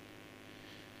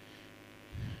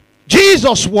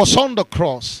 Jesus was on the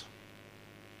cross,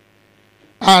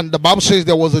 and the Bible says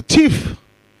there was a thief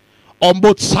on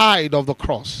both sides of the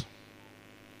cross.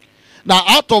 Now,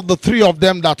 out of the three of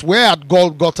them that were at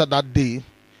Golgotha that day,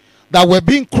 that were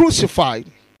being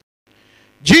crucified,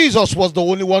 Jesus was the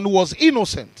only one who was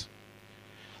innocent.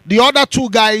 The other two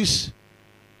guys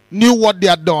knew what they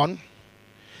had done.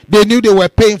 They knew they were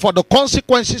paying for the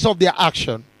consequences of their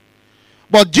action.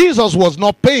 But Jesus was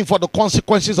not paying for the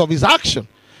consequences of his action,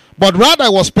 but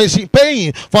rather was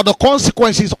paying for the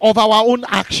consequences of our own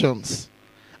actions.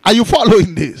 Are you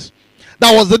following this?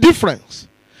 That was the difference.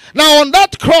 Now on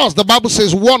that cross, the Bible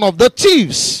says one of the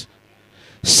thieves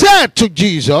said to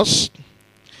Jesus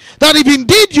that if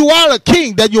indeed you are a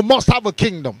king, then you must have a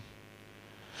kingdom.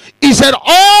 He said, all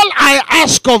I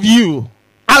ask of you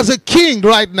as a king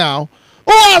right now,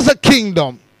 who has a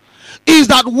kingdom, is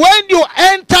that when you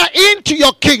enter into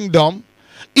your kingdom,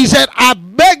 he said, I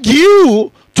beg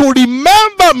you to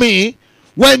remember me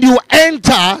when you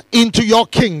enter into your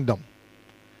kingdom.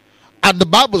 And the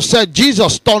Bible said,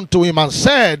 Jesus turned to him and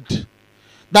said,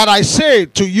 that I say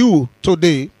to you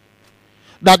today,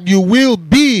 that you will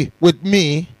be with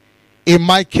me in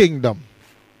my kingdom.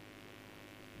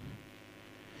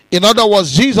 In other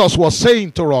words, Jesus was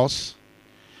saying to us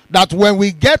that when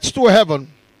we get to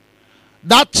heaven,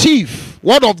 that thief,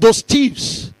 one of those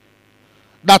thieves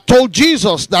that told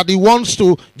Jesus that he wants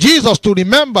Jesus to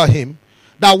remember him,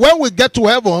 that when we get to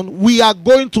heaven, we are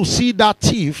going to see that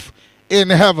thief in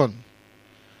heaven.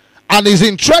 And it's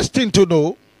interesting to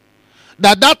know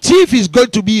that that thief is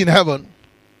going to be in heaven,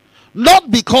 not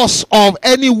because of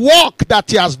any work that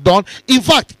he has done. In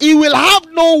fact, he will have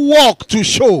no work to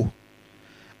show.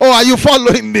 Oh, are you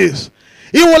following this?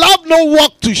 He will have no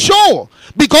work to show,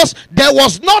 because there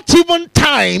was not even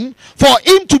time for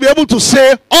him to be able to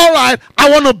say, all right, I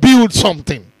want to build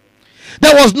something.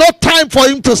 There was no time for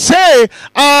him to say,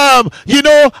 I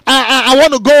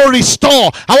want to go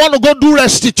restore. I want to go do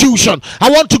restitution.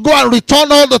 I want to go and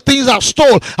return all the things I've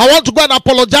stole. I want to go and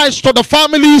apologize to the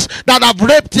families that have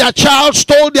raped their child,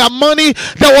 stole their money.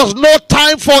 There was no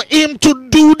time for him to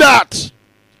do that.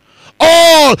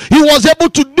 All he was able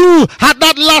to do at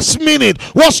that last minute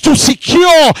was to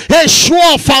secure a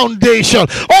sure foundation.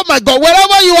 Oh my God,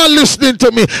 wherever you are listening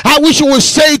to me, I wish you would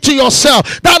say to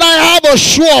yourself that I have a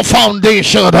sure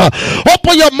foundation.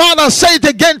 Open your mouth and say it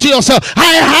again to yourself.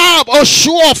 I have a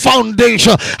sure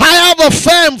foundation. I have a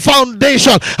firm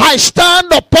foundation. I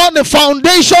stand upon a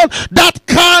foundation that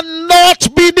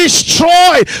cannot be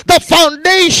destroyed. The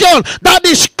foundation that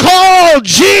is called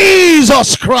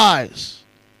Jesus Christ.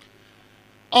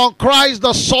 On Christ,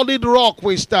 the solid rock,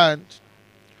 we stand.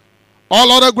 All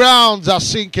other grounds are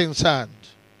sinking sand.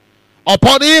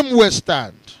 Upon him we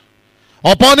stand.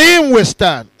 Upon him we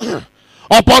stand.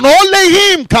 Upon only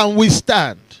him can we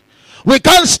stand. We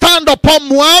can't stand upon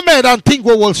Muhammad and think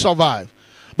we will survive,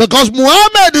 because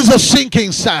Muhammad is a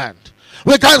sinking sand.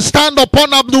 We can't stand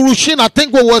upon Abdul Rushin and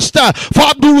think we will stand, for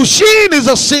Abdul Rushin is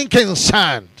a sinking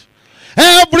sand.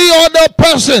 Every other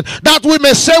person that we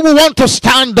may say we want to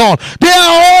stand on, they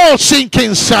are all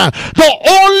sinking sand. The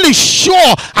only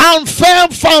sure and firm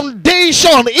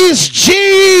foundation is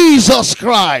Jesus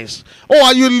Christ. Oh,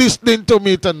 are you listening to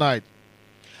me tonight?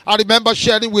 I remember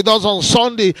sharing with us on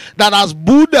Sunday that as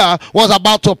Buddha was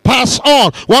about to pass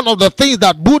on, one of the things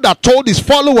that Buddha told his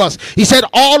followers, he said,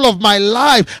 all of my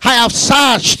life I have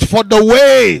searched for the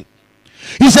way.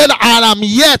 He said, I am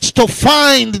yet to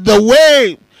find the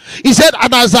way. He said,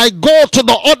 and as I go to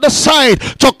the other side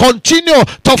to continue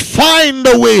to find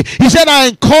the way, he said, I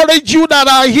encourage you that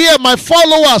are here, my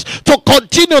followers, to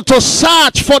continue to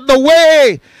search for the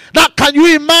way. Now, can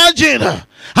you imagine?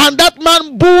 And that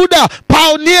man Buddha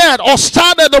pioneered or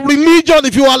started a religion,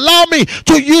 if you allow me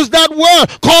to use that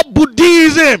word, called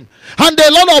Buddhism. And there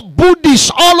are a lot of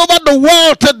Buddhists all over the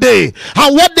world today.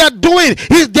 And what they're doing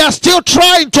is they're still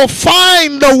trying to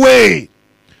find the way.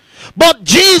 But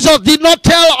Jesus did not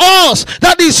tell us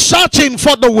that he's searching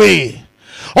for the way.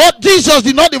 Or Jesus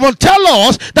did not even tell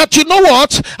us that, you know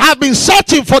what, I've been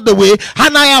searching for the way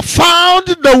and I have found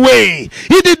the way.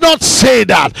 He did not say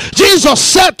that. Jesus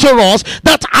said to us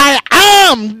that I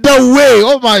am the way.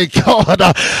 Oh my God,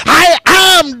 I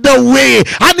am the way.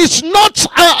 And it's not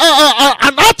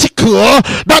an article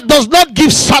that does not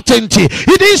give certainty.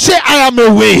 He didn't say I am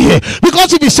a way,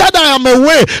 because if he said I am a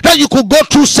way, then you could go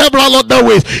through several other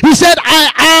ways. He said I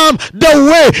am the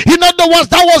way. In other words,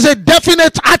 that was a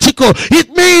definite article. It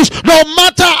means no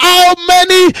matter how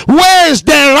many ways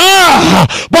there are,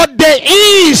 but there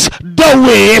is the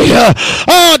way,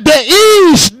 there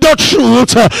is the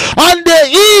truth, and there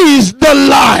is the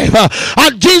life.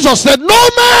 And Jesus said, no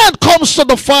man comes to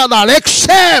the Father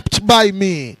except by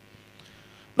me.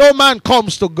 No man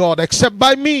comes to God except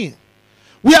by me.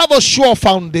 We have a sure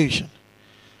foundation.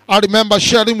 I remember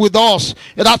sharing with us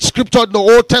that scripture in the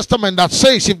Old Testament that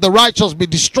says, if the righteous be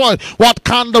destroyed, what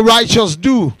can the righteous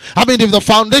do? I mean, if the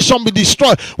foundation be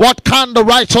destroyed, what can the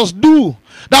righteous do?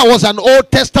 That was an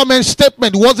Old Testament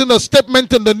statement. It wasn't a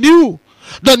statement in the New.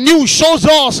 The New shows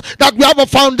us that we have a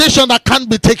foundation that can't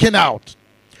be taken out.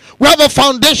 We have a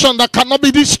foundation that cannot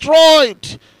be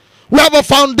destroyed. We have a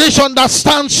foundation that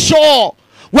stands sure.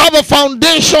 We have a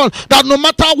foundation that no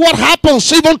matter what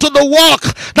happens, even to the work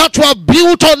that we have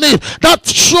built on it, that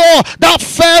sure, that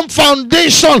firm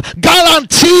foundation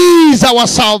guarantees our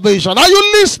salvation. Are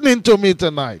you listening to me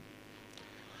tonight?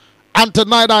 And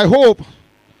tonight I hope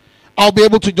I'll be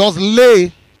able to just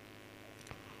lay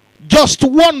just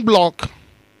one block.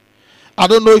 I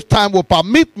don't know if time will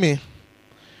permit me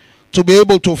to be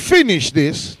able to finish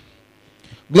this.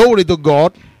 Glory to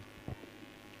God.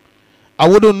 I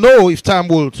wouldn't know if time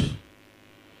would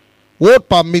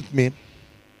permit me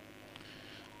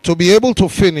to be able to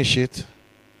finish it.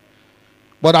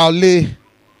 But I'll lay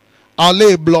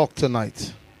a block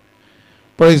tonight.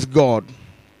 Praise God.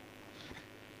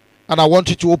 And I want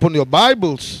you to open your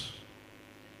Bibles.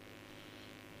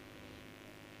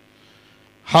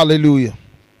 Hallelujah.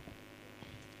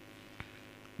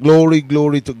 Glory,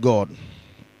 glory to God.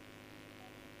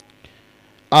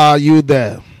 Are you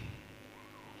there?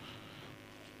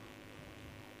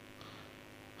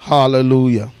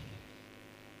 Hallelujah.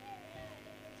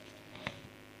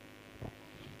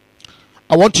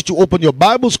 I want you to open your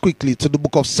Bibles quickly to the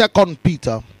book of 2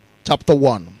 Peter chapter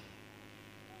 1.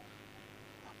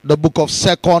 The book of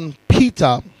 2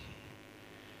 Peter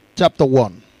chapter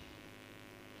 1.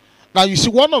 Now you see,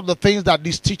 one of the things that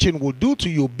this teaching will do to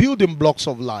you, building blocks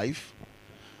of life,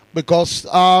 because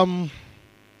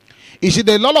you see,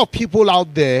 there are a lot of people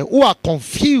out there who are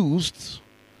confused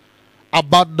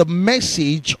about the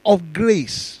message of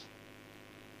grace.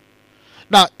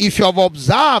 Now, if you have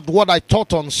observed what I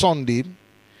taught on Sunday,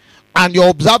 and you're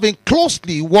observing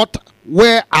closely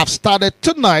where I've started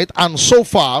tonight and so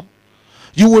far,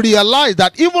 you will realize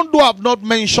that even though I've not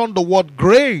mentioned the word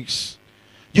grace,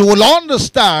 you will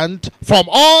understand from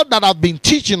all that I've been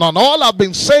teaching and all I've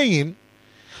been saying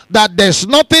that there's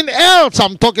nothing else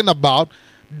I'm talking about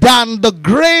than the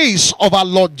grace of our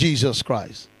Lord Jesus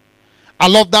Christ. I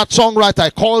love that songwriter. I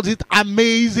called it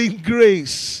Amazing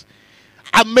Grace.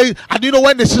 And you know,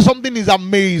 when they say something is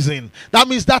amazing, that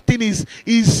means that thing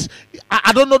is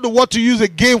I don't know the word to use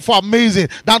again for amazing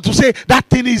than to say that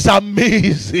thing is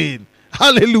amazing.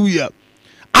 Hallelujah.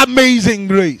 Amazing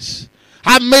grace.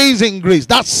 Amazing grace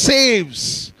that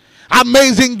saves.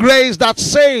 Amazing grace that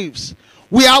saves.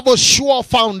 We have a sure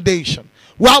foundation.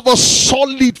 We have a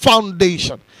solid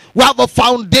foundation. We have a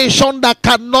foundation that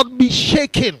cannot be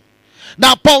shaken.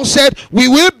 Now Paul said, we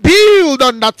will build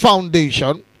on that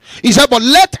foundation. He said, but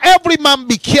let every man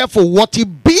be careful what he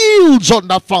builds on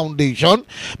that foundation,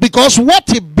 because what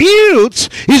he builds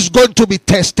is going to be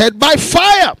tested by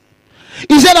fire.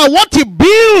 He said that what he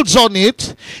builds on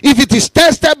it, if it is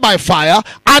tested by fire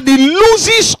and he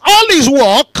loses all his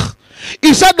work,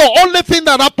 he said the only thing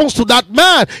that happens to that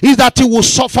man is that he will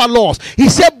suffer loss. He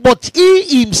said, but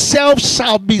he himself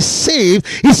shall be saved.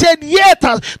 He said, yet,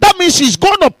 that means he's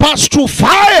going to pass through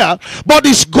fire, but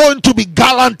it's going to be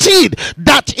guaranteed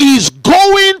that he's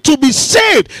going to be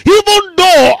saved, even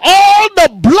though all the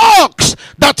blocks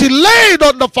that he laid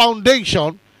on the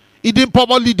foundation, he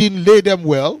probably didn't lay them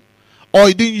well, or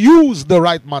he didn't use the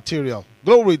right material.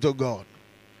 Glory to God.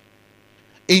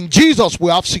 In Jesus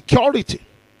we have security.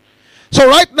 So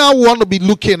right now we want to be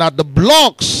looking at the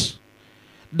blocks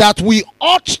that we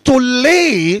ought to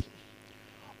lay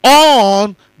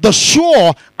on the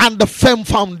sure and the firm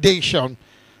foundation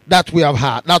that we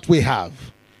have.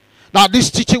 Now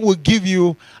this teaching will give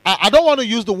you, I don't want to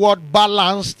use the word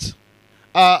balanced,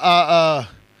 you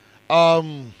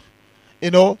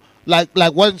know,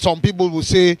 like when some people will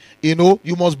say, you know,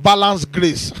 you must balance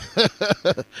grace.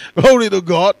 Glory to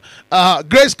God.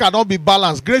 Grace cannot be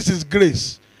balanced. Grace is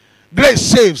grace. Grace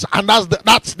saves, and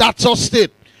that's just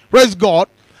it. Praise God.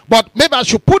 But maybe I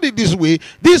should put it this way.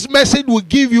 This message will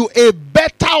give you a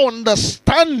better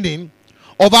understanding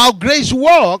of how grace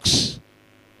works.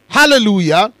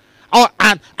 Hallelujah.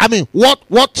 And I mean,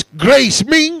 what grace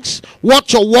means,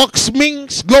 what your works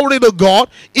means. Glory to God.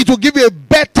 It will give you a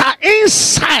better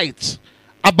insight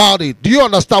about it. Do you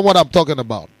understand what I'm talking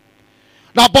about?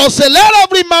 Now Paul said, let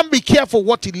every man be careful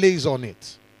what he lays on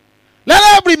it.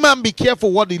 Let every man be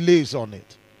careful what he lays on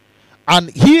it. And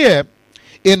here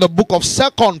in the book of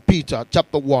 2 Peter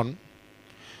chapter 1.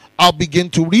 I'll begin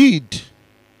to read.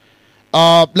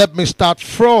 Let me start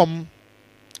from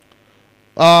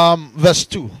verse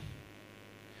 2.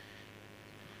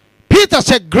 Peter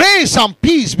said, grace and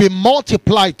peace be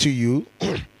multiplied to you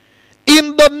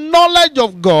in the knowledge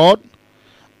of God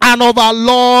and of our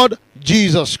Lord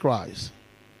Jesus Christ.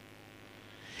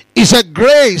 He said,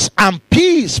 grace and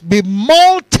peace be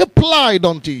multiplied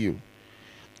unto you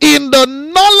in the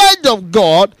knowledge of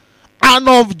God and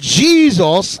of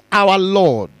Jesus our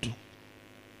Lord.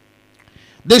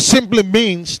 This simply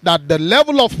means that the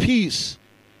level of peace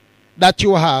that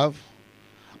you have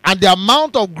and the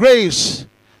amount of grace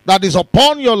that is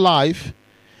upon your life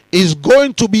is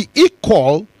going to be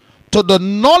equal to the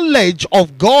knowledge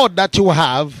of God that you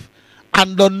have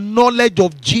and the knowledge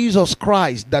of Jesus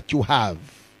Christ that you have.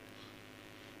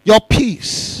 Your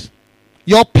peace,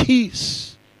 your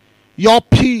peace, your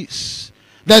peace.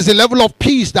 There's a level of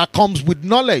peace that comes with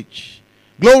knowledge.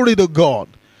 Glory to God.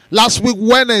 Last week,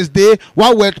 Wednesday,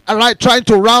 while we're trying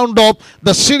to round up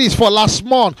the series for last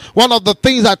month, one of the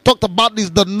things I talked about is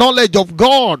the knowledge of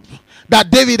God that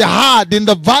David had in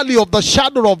the valley of the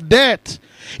shadow of death.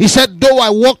 He said, though I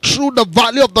walk through the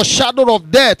valley of the shadow of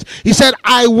death, he said,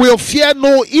 I will fear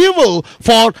no evil,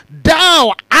 for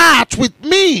thou art with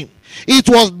me. It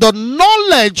was the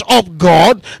knowledge of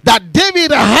God that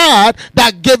David had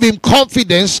that gave him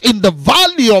confidence in the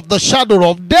valley of the shadow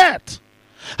of death.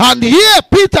 And here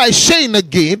Peter is saying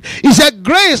again, he said,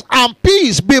 grace and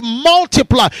peace be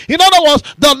multiplied. In other words,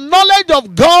 the knowledge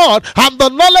of God and the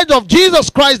knowledge of Jesus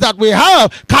Christ that we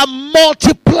have can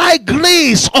multiply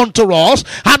grace unto us.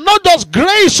 And not just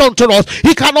grace unto us,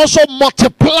 he can also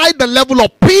multiply the level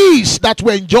of peace that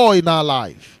we enjoy in our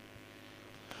life.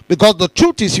 Because the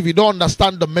truth is, if you don't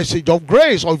understand the message of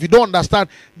grace, or if you don't understand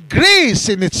grace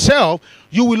in itself,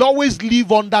 you will always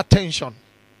live under tension.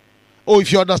 Oh,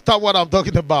 if you understand what I'm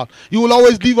talking about, you will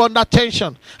always live under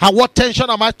tension. And what tension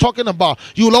am I talking about?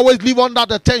 You will always live under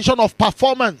the tension of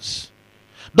performance.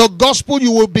 The gospel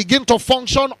you will begin to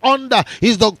function under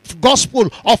is the gospel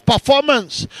of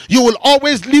performance. You will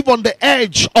always live on the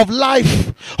edge of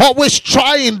life, always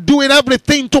trying, doing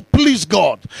everything to please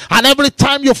God. And every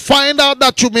time you find out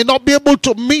that you may not be able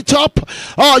to meet up,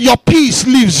 your peace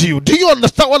leaves you. Do you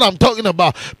understand what I'm talking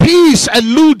about? Peace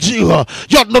eludes you.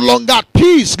 You're no longer at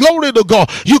peace. Glory to God.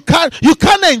 You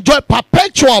can't enjoy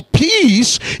perpetual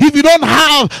peace if you don't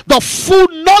have the full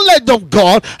knowledge of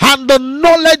God and the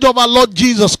knowledge of our Lord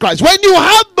Jesus Christ. When you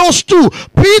have those two,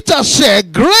 Peter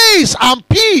said, grace and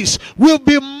peace will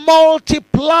be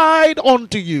multiplied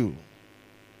unto you.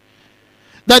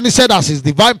 Then he said, as his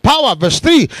divine power, verse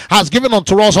 3, has given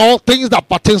unto us all things that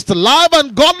pertains to life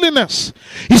and godliness.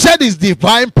 He said his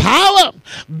divine power,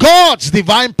 God's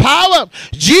divine power,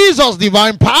 Jesus'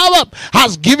 divine power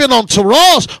has given unto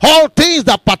us all things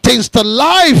that pertains to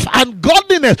life and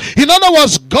godliness. In other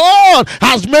words, God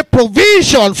has made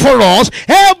provision for us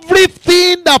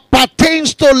everything that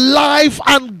pertains to life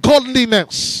and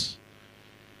godliness.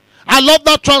 I love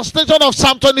that translation of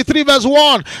Psalm 23 verse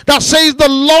 1 that says, the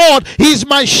Lord is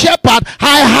my shepherd.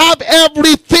 I have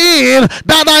everything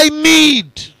that I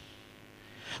need.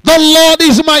 The Lord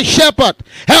is my shepherd.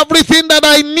 Everything that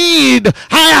I need,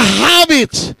 I have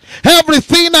it.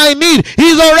 Everything I need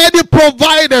is already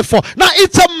provided for. Now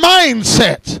it's a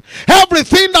mindset.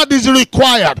 Everything that is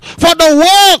required for the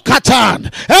work at hand,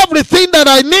 everything that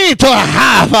I need to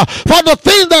have for the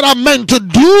things that I'm meant to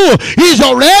do is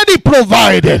already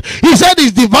provided. He said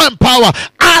his divine power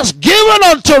has given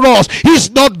unto us. He's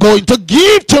not going to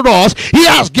give to us. He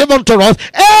has given to us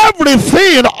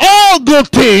everything, all good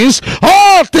things,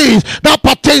 all things that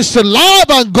pertains to love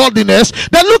and godliness.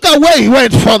 Then look at where he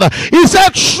went further. He said,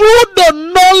 through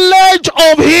the knowledge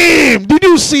of him. Did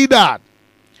you see that?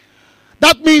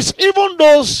 That means even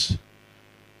those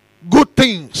good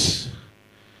things,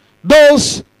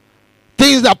 those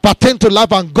things that pertain to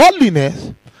love and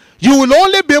godliness, you will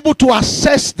only be able to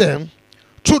assess them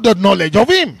through the knowledge of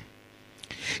him.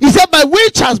 He said, by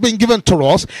which has been given to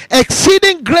us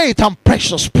exceeding great and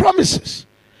precious promises,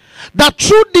 that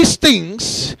through these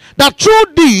things, that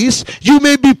through these you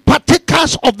may be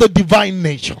partakers of the divine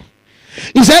nature.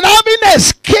 He said, having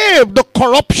escaped the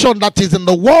corruption that is in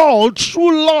the world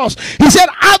through lust. He said,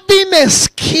 having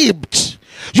escaped.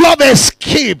 You have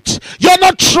escaped. You're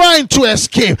not trying to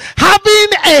escape. Having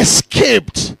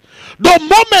escaped. The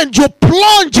moment you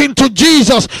plunge into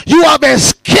Jesus, you have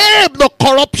escaped the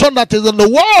corruption that is in the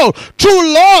world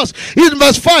through lust. In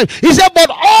verse 5, he said, but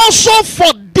also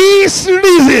for this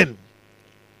reason.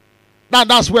 Now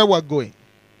that's where we're going.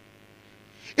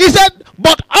 He said,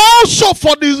 but also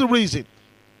for this reason.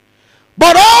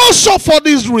 But also for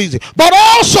this reason, but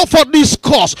also for this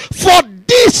cause, for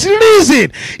this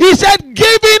reason. He said,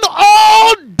 giving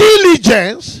all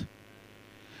diligence.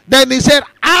 Then he said,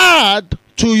 add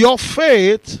to your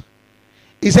faith.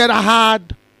 He said,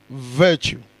 add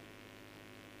virtue.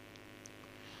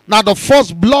 Now the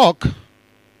first block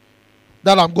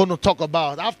that I'm going to talk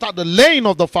about after the laying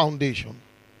of the foundation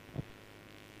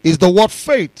is the word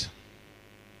faith.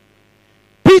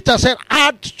 Peter said,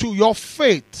 add to your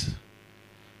faith.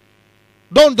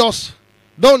 Don't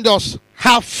just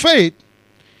have faith.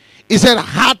 He said,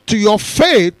 add to your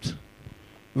faith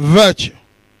virtue.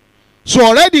 So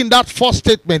already in that first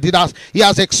statement, he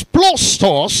has exposed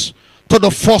us to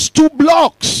the first two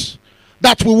blocks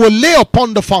that we will lay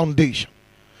upon the foundation.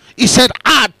 He said,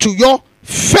 add to your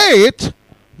faith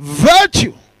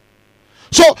virtue.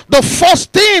 So the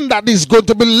first thing that is going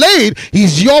to be laid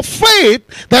is your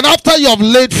faith. Then after you have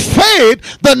laid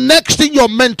faith, the next thing you're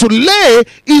meant to lay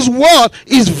is what?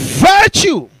 Is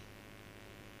virtue.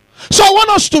 So I want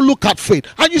us to look at faith.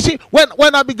 And you see,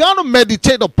 when I began to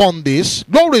meditate upon this,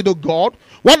 glory to God,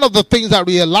 one of the things I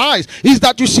realized is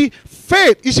that you see,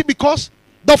 faith, you see, because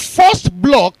the first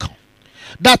block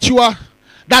that you are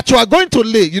going to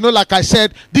lay, you know, like I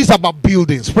said, this is about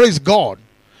buildings. Praise God.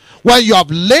 When you have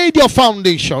laid your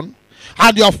foundation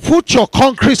and you have put your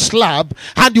concrete slab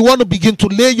and you want to begin to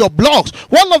lay your blocks,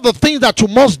 one of the things that you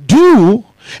must do,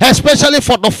 especially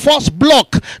for the first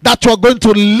block that you are going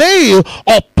to lay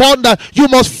upon, that you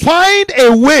must find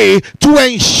a way to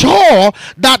ensure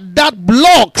that that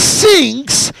block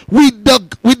sinks with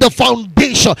the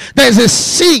foundation. There's a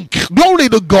sink, glory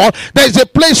to God. There's a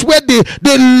place where they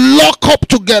lock up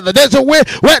together. There's a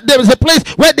place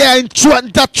where they are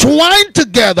intertwined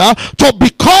together to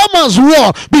become as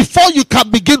one before you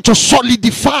can begin to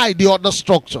solidify the other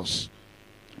structures.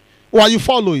 Or are you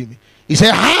following me? He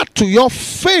said, add to your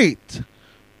faith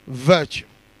virtue.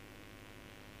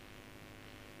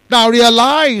 Now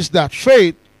realize that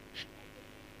faith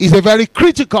is a very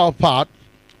critical part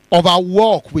of our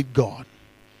walk with God.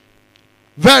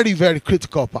 Very, very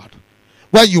critical part.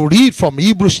 When you read from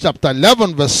Hebrews chapter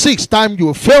 11 verse 6, time you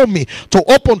will fail me to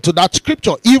open to that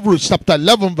scripture. Hebrews chapter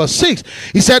 11 verse 6.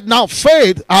 He said, now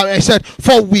faith, I said,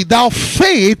 for without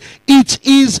faith it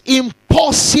is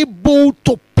impossible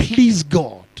to please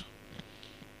God.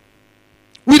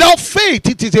 Without faith,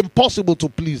 it is impossible to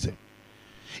please him.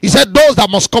 He said those that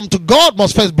must come to God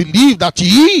must first believe that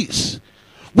he is.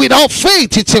 Without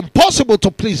faith, it's impossible to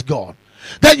please God.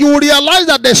 Then you will realize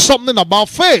that there's something about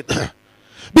faith.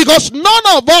 Because none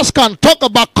of us can talk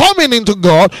about coming into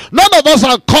God. None of us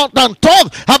can talk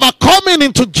about coming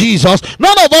into Jesus.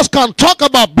 None of us can talk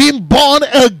about being born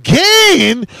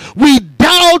again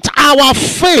without our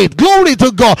faith. Glory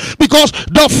to God. Because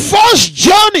the first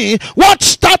journey, what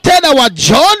started our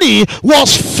journey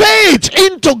was faith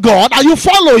into God. Are you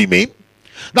following me?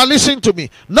 Now listen to me.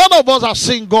 None of us have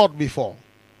seen God before.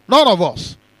 None of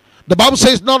us. The Bible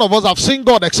says none of us have seen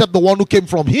God except the one who came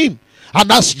from him. And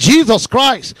that's Jesus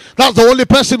Christ. That's the only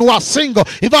person who has seen God.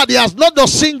 In fact, he has not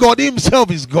just seen God, he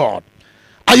himself is God.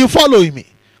 Are you following me?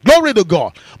 Glory to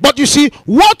God. But you see,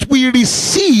 what we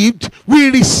received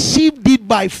it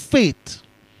by faith.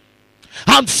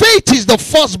 And faith is the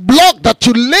first block that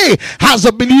you lay as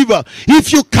a believer.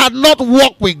 If you cannot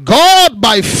walk with God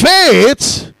by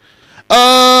faith,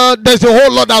 there's a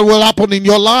whole lot that will happen in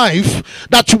your life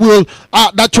that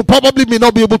you probably may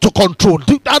not be able to control.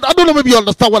 I don't know, maybe you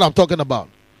understand what I'm talking about.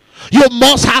 You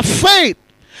must have faith.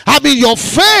 I mean, your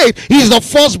faith is the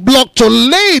first block to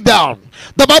lay down.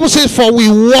 The Bible says, for we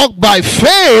walk by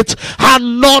faith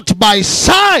and not by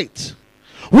sight.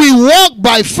 We walk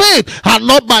by faith and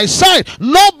not by sight.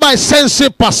 Not by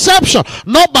sensitive perception.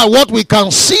 Not by what we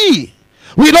can see.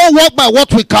 We don't walk by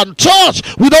what we can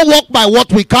touch. We don't walk by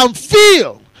what we can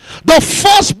feel. The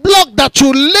first block that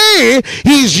you lay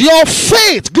is your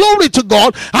faith. Glory to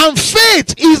God. And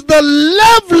faith is the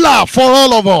leveler for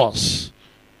all of us.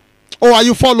 Oh, are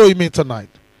you following me tonight?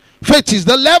 Faith is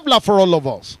the leveler for all of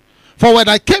us. For when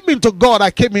I came into God, I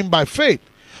came in by faith.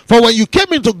 For when you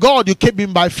came into God, you came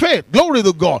in by faith. Glory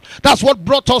to God. That's what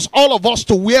brought us, all of us,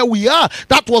 to where we are.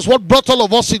 That was what brought all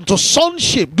of us into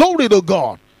sonship. Glory to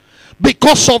God.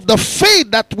 Because of the faith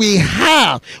that we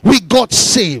have, we got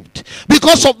saved.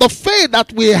 Because of the faith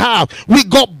that we have, we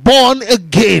got born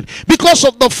again. Because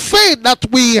of the faith that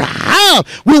we have,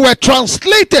 we were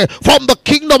translated from the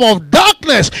kingdom of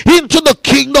darkness into the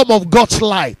kingdom of God's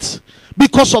light.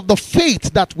 Because of the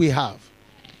faith that we have.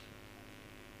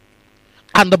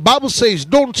 And the Bible says,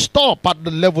 don't stop at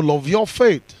the level of your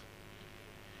faith.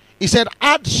 He said,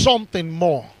 add something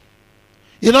more.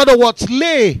 In other words,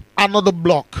 lay another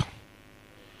block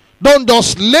Don't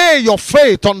just lay your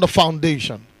faith on the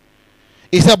foundation.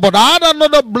 He said, but add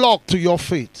another block to your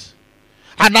faith.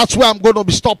 And that's where I'm going to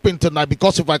be stopping tonight,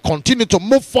 because if I continue to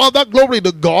move further, glory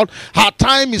to God, our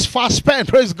time is fast spent.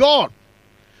 Praise God.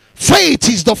 Faith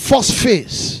is the first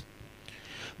phase.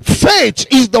 Faith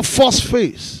is the first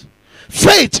phase.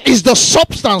 Faith is the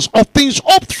substance of things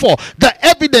hoped for, the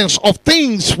evidence of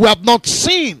things we have not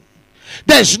seen.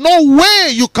 There's no way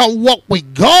you can walk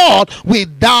with God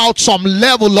without some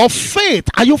level of faith.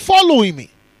 Are you following me?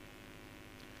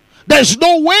 There's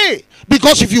no way.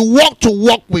 Because if you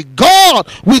walk with God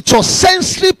with your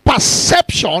sensory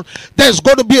perception, there's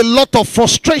going to be a lot of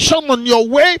frustration on your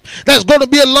way. There's going to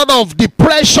be a lot of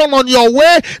depression on your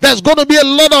way. There's going to be a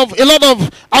lot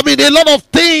of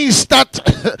things that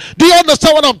do you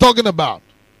understand what I'm talking about?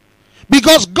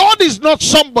 Because God is not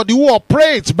somebody who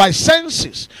operates by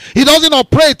senses. He doesn't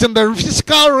operate in the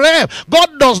physical realm.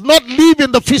 God does not live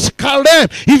in the physical realm,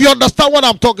 if you understand what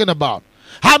I'm talking about.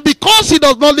 And because he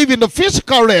does not live in the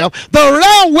physical realm, the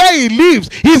realm where he lives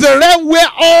is a realm where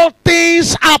all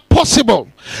things are possible.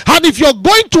 And if you're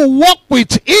going to walk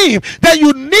with him, then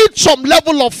you need some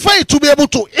level of faith to be able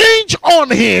to hinge on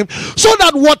him, so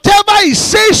that whatever he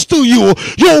says to you,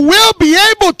 you will be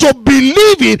able to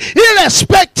believe it,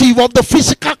 irrespective of the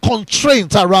physical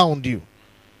constraints around you.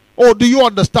 Oh, do you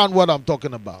understand what I'm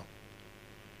talking about?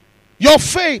 Your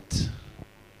faith.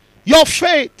 Your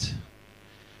faith.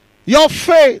 Your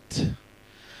faith.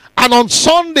 And on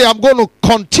Sunday, I'm going to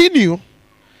continue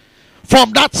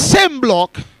from that same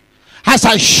block as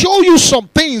I show you some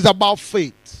things about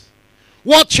faith.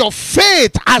 What your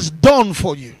faith has done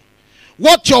for you.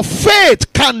 What your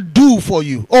faith can do for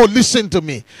you. Oh, listen to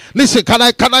me. Listen, can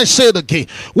I say it again?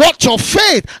 What your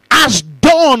faith has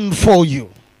done for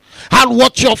you. And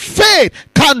what your faith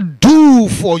can do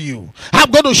for you. I'm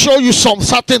going to show you some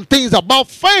certain things about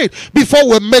faith before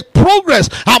we make progress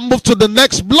and move to the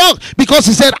next block. Because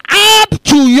he said, add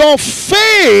to your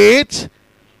faith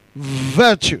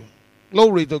virtue.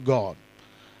 Glory to God.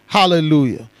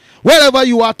 Hallelujah. Wherever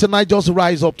you are tonight, just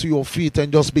rise up to your feet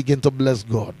and just begin to bless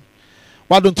God.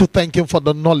 Why don't you thank him for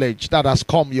the knowledge that has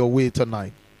come your way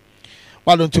tonight?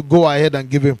 Why don't you go ahead and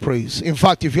give him praise? In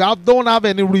fact, if you don't have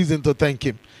any reason to thank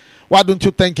him, why don't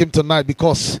you thank him tonight?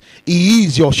 Because he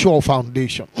is your sure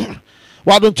foundation.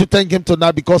 Why don't you thank him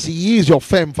tonight? Because he is your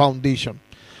firm foundation.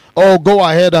 Oh, go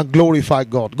ahead and glorify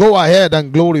God. Go ahead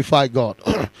and glorify God.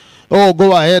 Oh,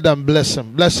 go ahead and bless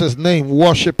him. Bless his name.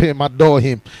 Worship him. Adore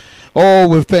him. Oh,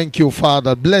 we thank you,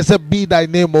 Father. Blessed be thy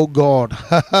name, O God.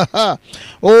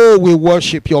 Oh, we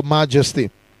worship your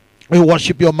majesty. We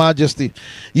worship your majesty.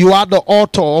 You are the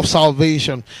author of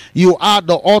salvation. You are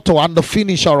the author and the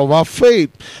finisher of our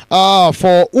faith.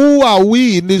 For who are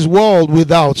we in this world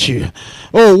without you?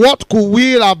 Oh, what could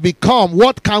we have become?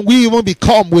 What can we even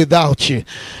become without you?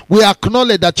 We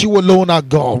acknowledge that you alone are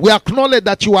God. We acknowledge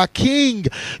that you are King.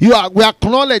 We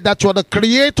acknowledge that you are the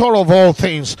creator of all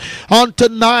things. And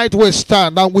tonight we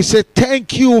stand and we say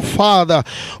thank you, Father.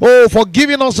 Oh, for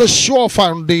giving us a sure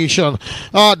foundation.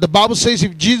 The Bible says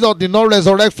if Jesus did not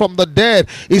resurrect from the dead,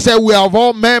 he said we are of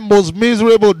all men most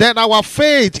miserable, then our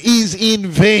faith is in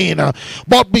vain.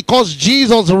 But because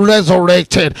Jesus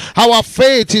resurrected, our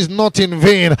faith is not in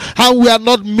vain, and we are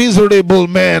not miserable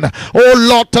men. Oh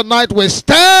Lord, tonight we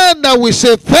stand and we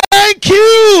say thank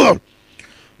you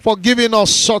for giving us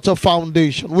such a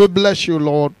foundation. We bless you,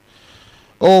 Lord.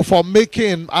 Oh, for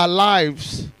making our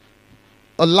lives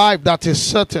a life that is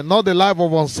certain, not a life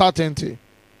of uncertainty.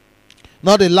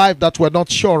 Not a life that we're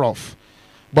not sure of,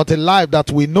 but a life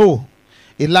that we know,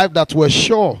 a life that we're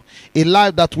sure, a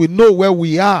life that we know where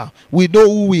we are, we know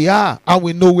who we are, and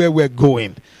we know where we're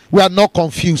going. We are not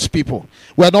confused people.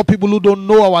 We are not people who don't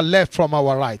know our left from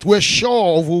our right. We're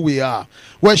sure of who we are.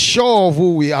 We're sure of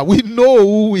who we are. We know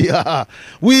who we are.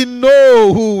 We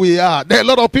know who we are. There are a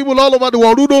lot of people all over the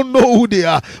world who don't know who they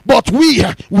are, but we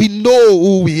know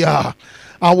who we are.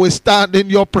 And we stand in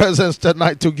your presence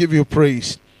tonight to give you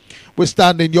praise. We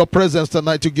stand in your presence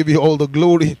tonight to give you all the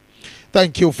glory.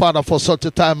 Thank you, Father, for such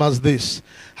a time as this.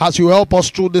 As you help us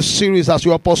through this series, as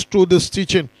you help us through this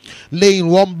teaching, laying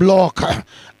one block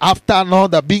after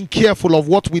another, being careful of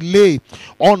what we lay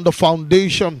on the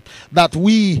foundation, that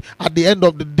we, at the end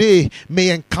of the day,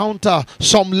 may encounter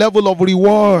some level of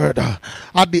reward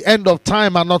at the end of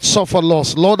time and not suffer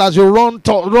loss. Lord, as you run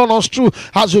us through,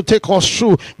 as you take us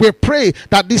through, we pray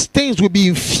that these things will be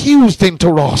infused into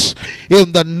us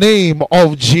in the name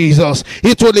of Jesus.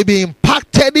 It will be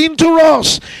impacted into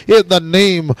us in the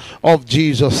name of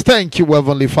Jesus. Thank you,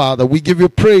 Heavenly Father. We give you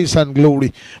praise and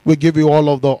glory. We give you all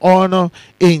of the honor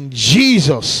in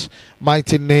Jesus'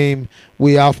 mighty name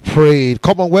we have prayed.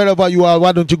 Come on, wherever you are,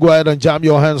 why don't you go ahead and jam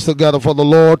your hands together for the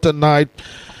Lord tonight.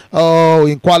 Oh,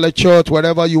 in Kwale Church,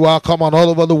 wherever you are, come on, all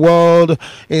over the world,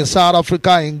 in South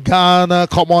Africa, in Ghana,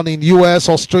 come on, in US,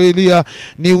 Australia,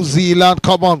 New Zealand,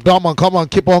 come on,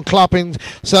 keep on clapping,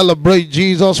 celebrate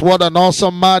Jesus. What an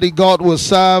awesome, mighty God we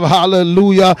serve.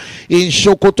 Hallelujah. In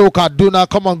Sokoto, Kaduna,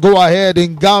 come on, go ahead.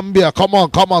 In Gambia, come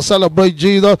on, celebrate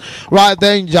Jesus. Right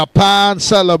there in Japan,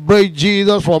 celebrate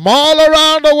Jesus. From all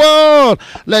around the world,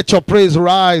 let your praise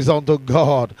rise unto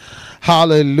God.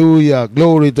 Hallelujah.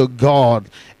 Glory to God.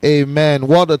 Amen.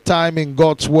 What a time in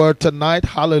God's word tonight.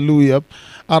 Hallelujah.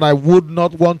 And I would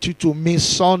not want you to miss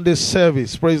Sunday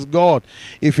service. Praise God.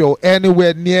 If you're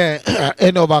anywhere near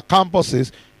any of our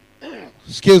campuses,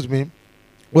 excuse me,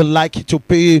 we'd like you to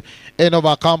pay any of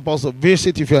our campus a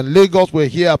visit. If you're in Lagos, we're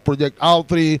here at Project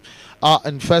R3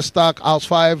 in Festac, House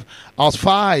 5,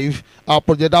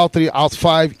 Project R3, House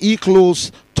 5,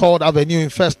 E-Close, 3rd Avenue in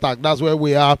Festac. That's where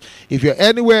we are. If you're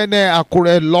anywhere near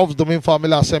Akure, Love's Domain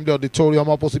Family Assembly Auditorium,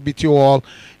 opposite BTO Hall,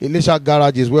 Elisha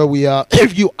Garage is where we are.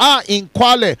 If you are in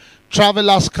Kwale,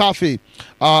 Travelers Cafe,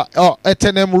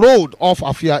 Etenem Road off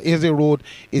Afia Eze Road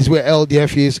is where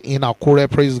LDF is in Akure.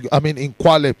 In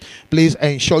Kwale. Please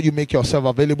ensure you make yourself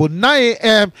available. 9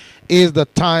 a.m. is the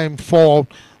time for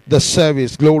the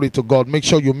service. Glory to God. Make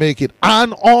sure you make it.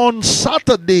 And on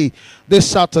Saturday, this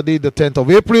Saturday, the 10th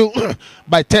of April,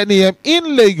 by 10 a.m.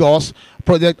 in Lagos,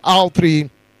 Project R3,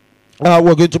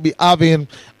 we're going to be having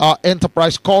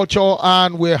enterprise culture,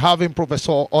 and we're having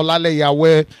Professor Olale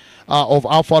Yahweh of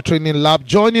Alpha Training Lab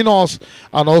joining us,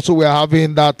 and also we're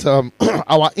having that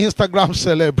our Instagram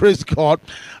celeb, praise God,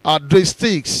 Dre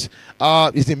Sticks.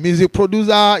 He's a music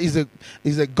producer,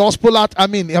 he's a gospel art.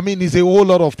 He's a whole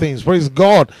lot of things. Praise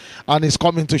God. And he's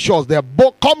coming to show us. They're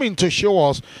both coming to show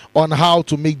us on how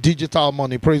to make digital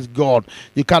money. Praise God.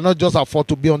 You cannot just afford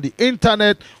to be on the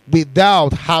internet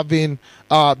without having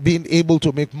being able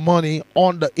to make money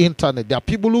on the internet. There are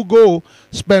people who go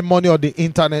spend money on the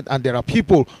internet, and there are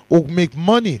people who make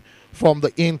money from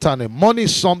the internet. Money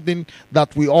is something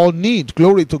that we all need.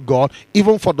 Glory to God,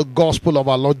 even for the gospel of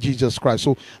our Lord Jesus Christ.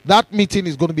 So that meeting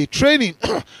is going to be training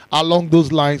along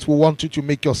those lines. We want you to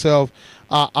make yourself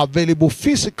available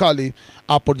physically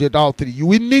at Project R3. You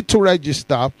will need to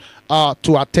register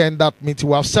to attend that meeting.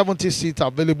 We have 70 seats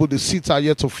available. The seats are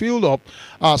yet to fill up,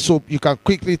 so you can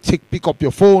quickly pick up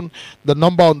your phone, the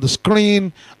number on the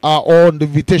screen or on the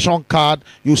invitation card.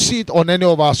 You see it on any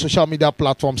of our social media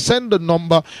platforms. Send the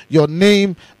number, your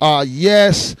name,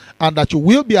 yes, and that you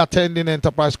will be attending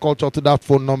Enterprise Culture to that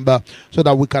phone number, so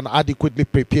that we can adequately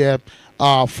prepare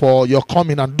for your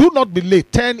coming. And do not be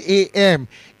late. 10 a.m.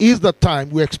 is the time.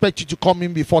 We expect you to come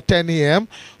in before 10 a.m.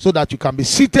 so that you can be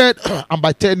seated, and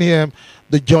by 10 a.m.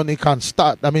 the journey can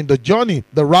start. The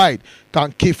ride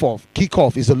can kick off.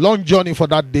 It's a long journey for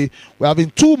that day. We're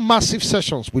having 2 massive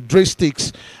sessions with Dre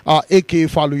Sticks, aka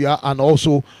Faluya, and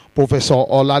also Professor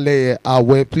Olale,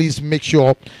 where please make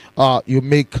sure you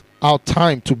make our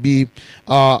time to be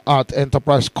at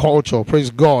Enterprise Culture.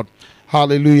 Praise God.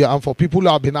 Hallelujah. And for people who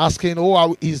have been asking,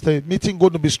 is the meeting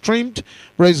going to be streamed?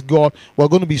 Praise God. We're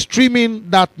going to be streaming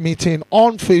that meeting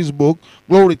on Facebook.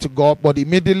 Glory to God. But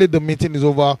immediately the meeting is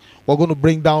over, we're going to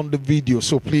bring down the video.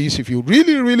 So please, if you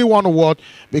really, really want to watch,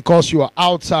 because you are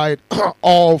outside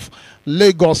of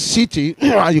Lagos City,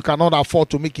 you cannot afford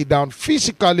to make it down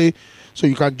physically, so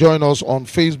you can join us on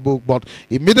Facebook. But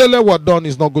immediately we're done,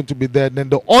 is not going to be there. Then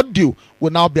the audio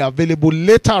will now be available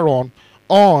later on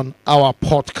our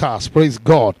podcast. Praise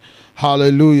God.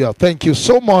 Hallelujah. Thank you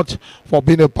so much for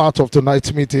being a part of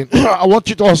tonight's meeting. I want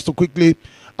you us to quickly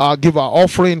give our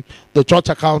offering. The church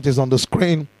account is on the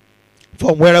screen.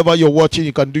 From wherever you're watching,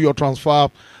 you can do your transfer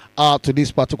to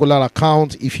this particular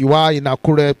account. If you are in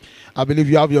Akure, I believe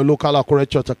you have your local Akure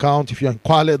church account. If you're in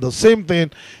Kwale, the same thing.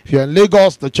 If you're in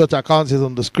Lagos, the church account is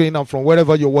on the screen. And from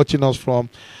wherever you're watching us from,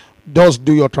 just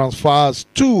do your transfers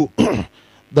to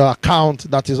the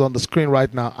account that is on the screen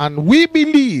right now. And we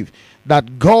believe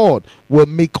that God will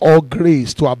make all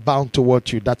grace to abound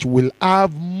towards you, that you will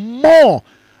have more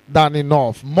than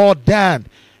enough, more than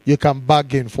you can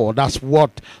bargain for. That's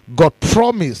what God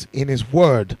promised in His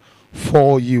word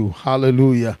for you.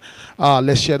 Hallelujah.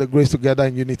 Let's share the grace together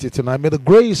in unity tonight. May the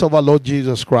grace of our Lord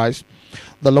Jesus Christ,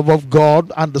 the love of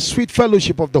God, and the sweet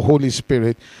fellowship of the Holy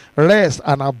Spirit rest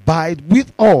and abide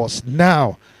with us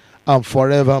now and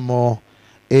forevermore.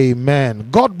 Amen.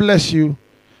 God bless you.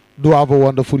 Do have a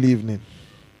wonderful evening.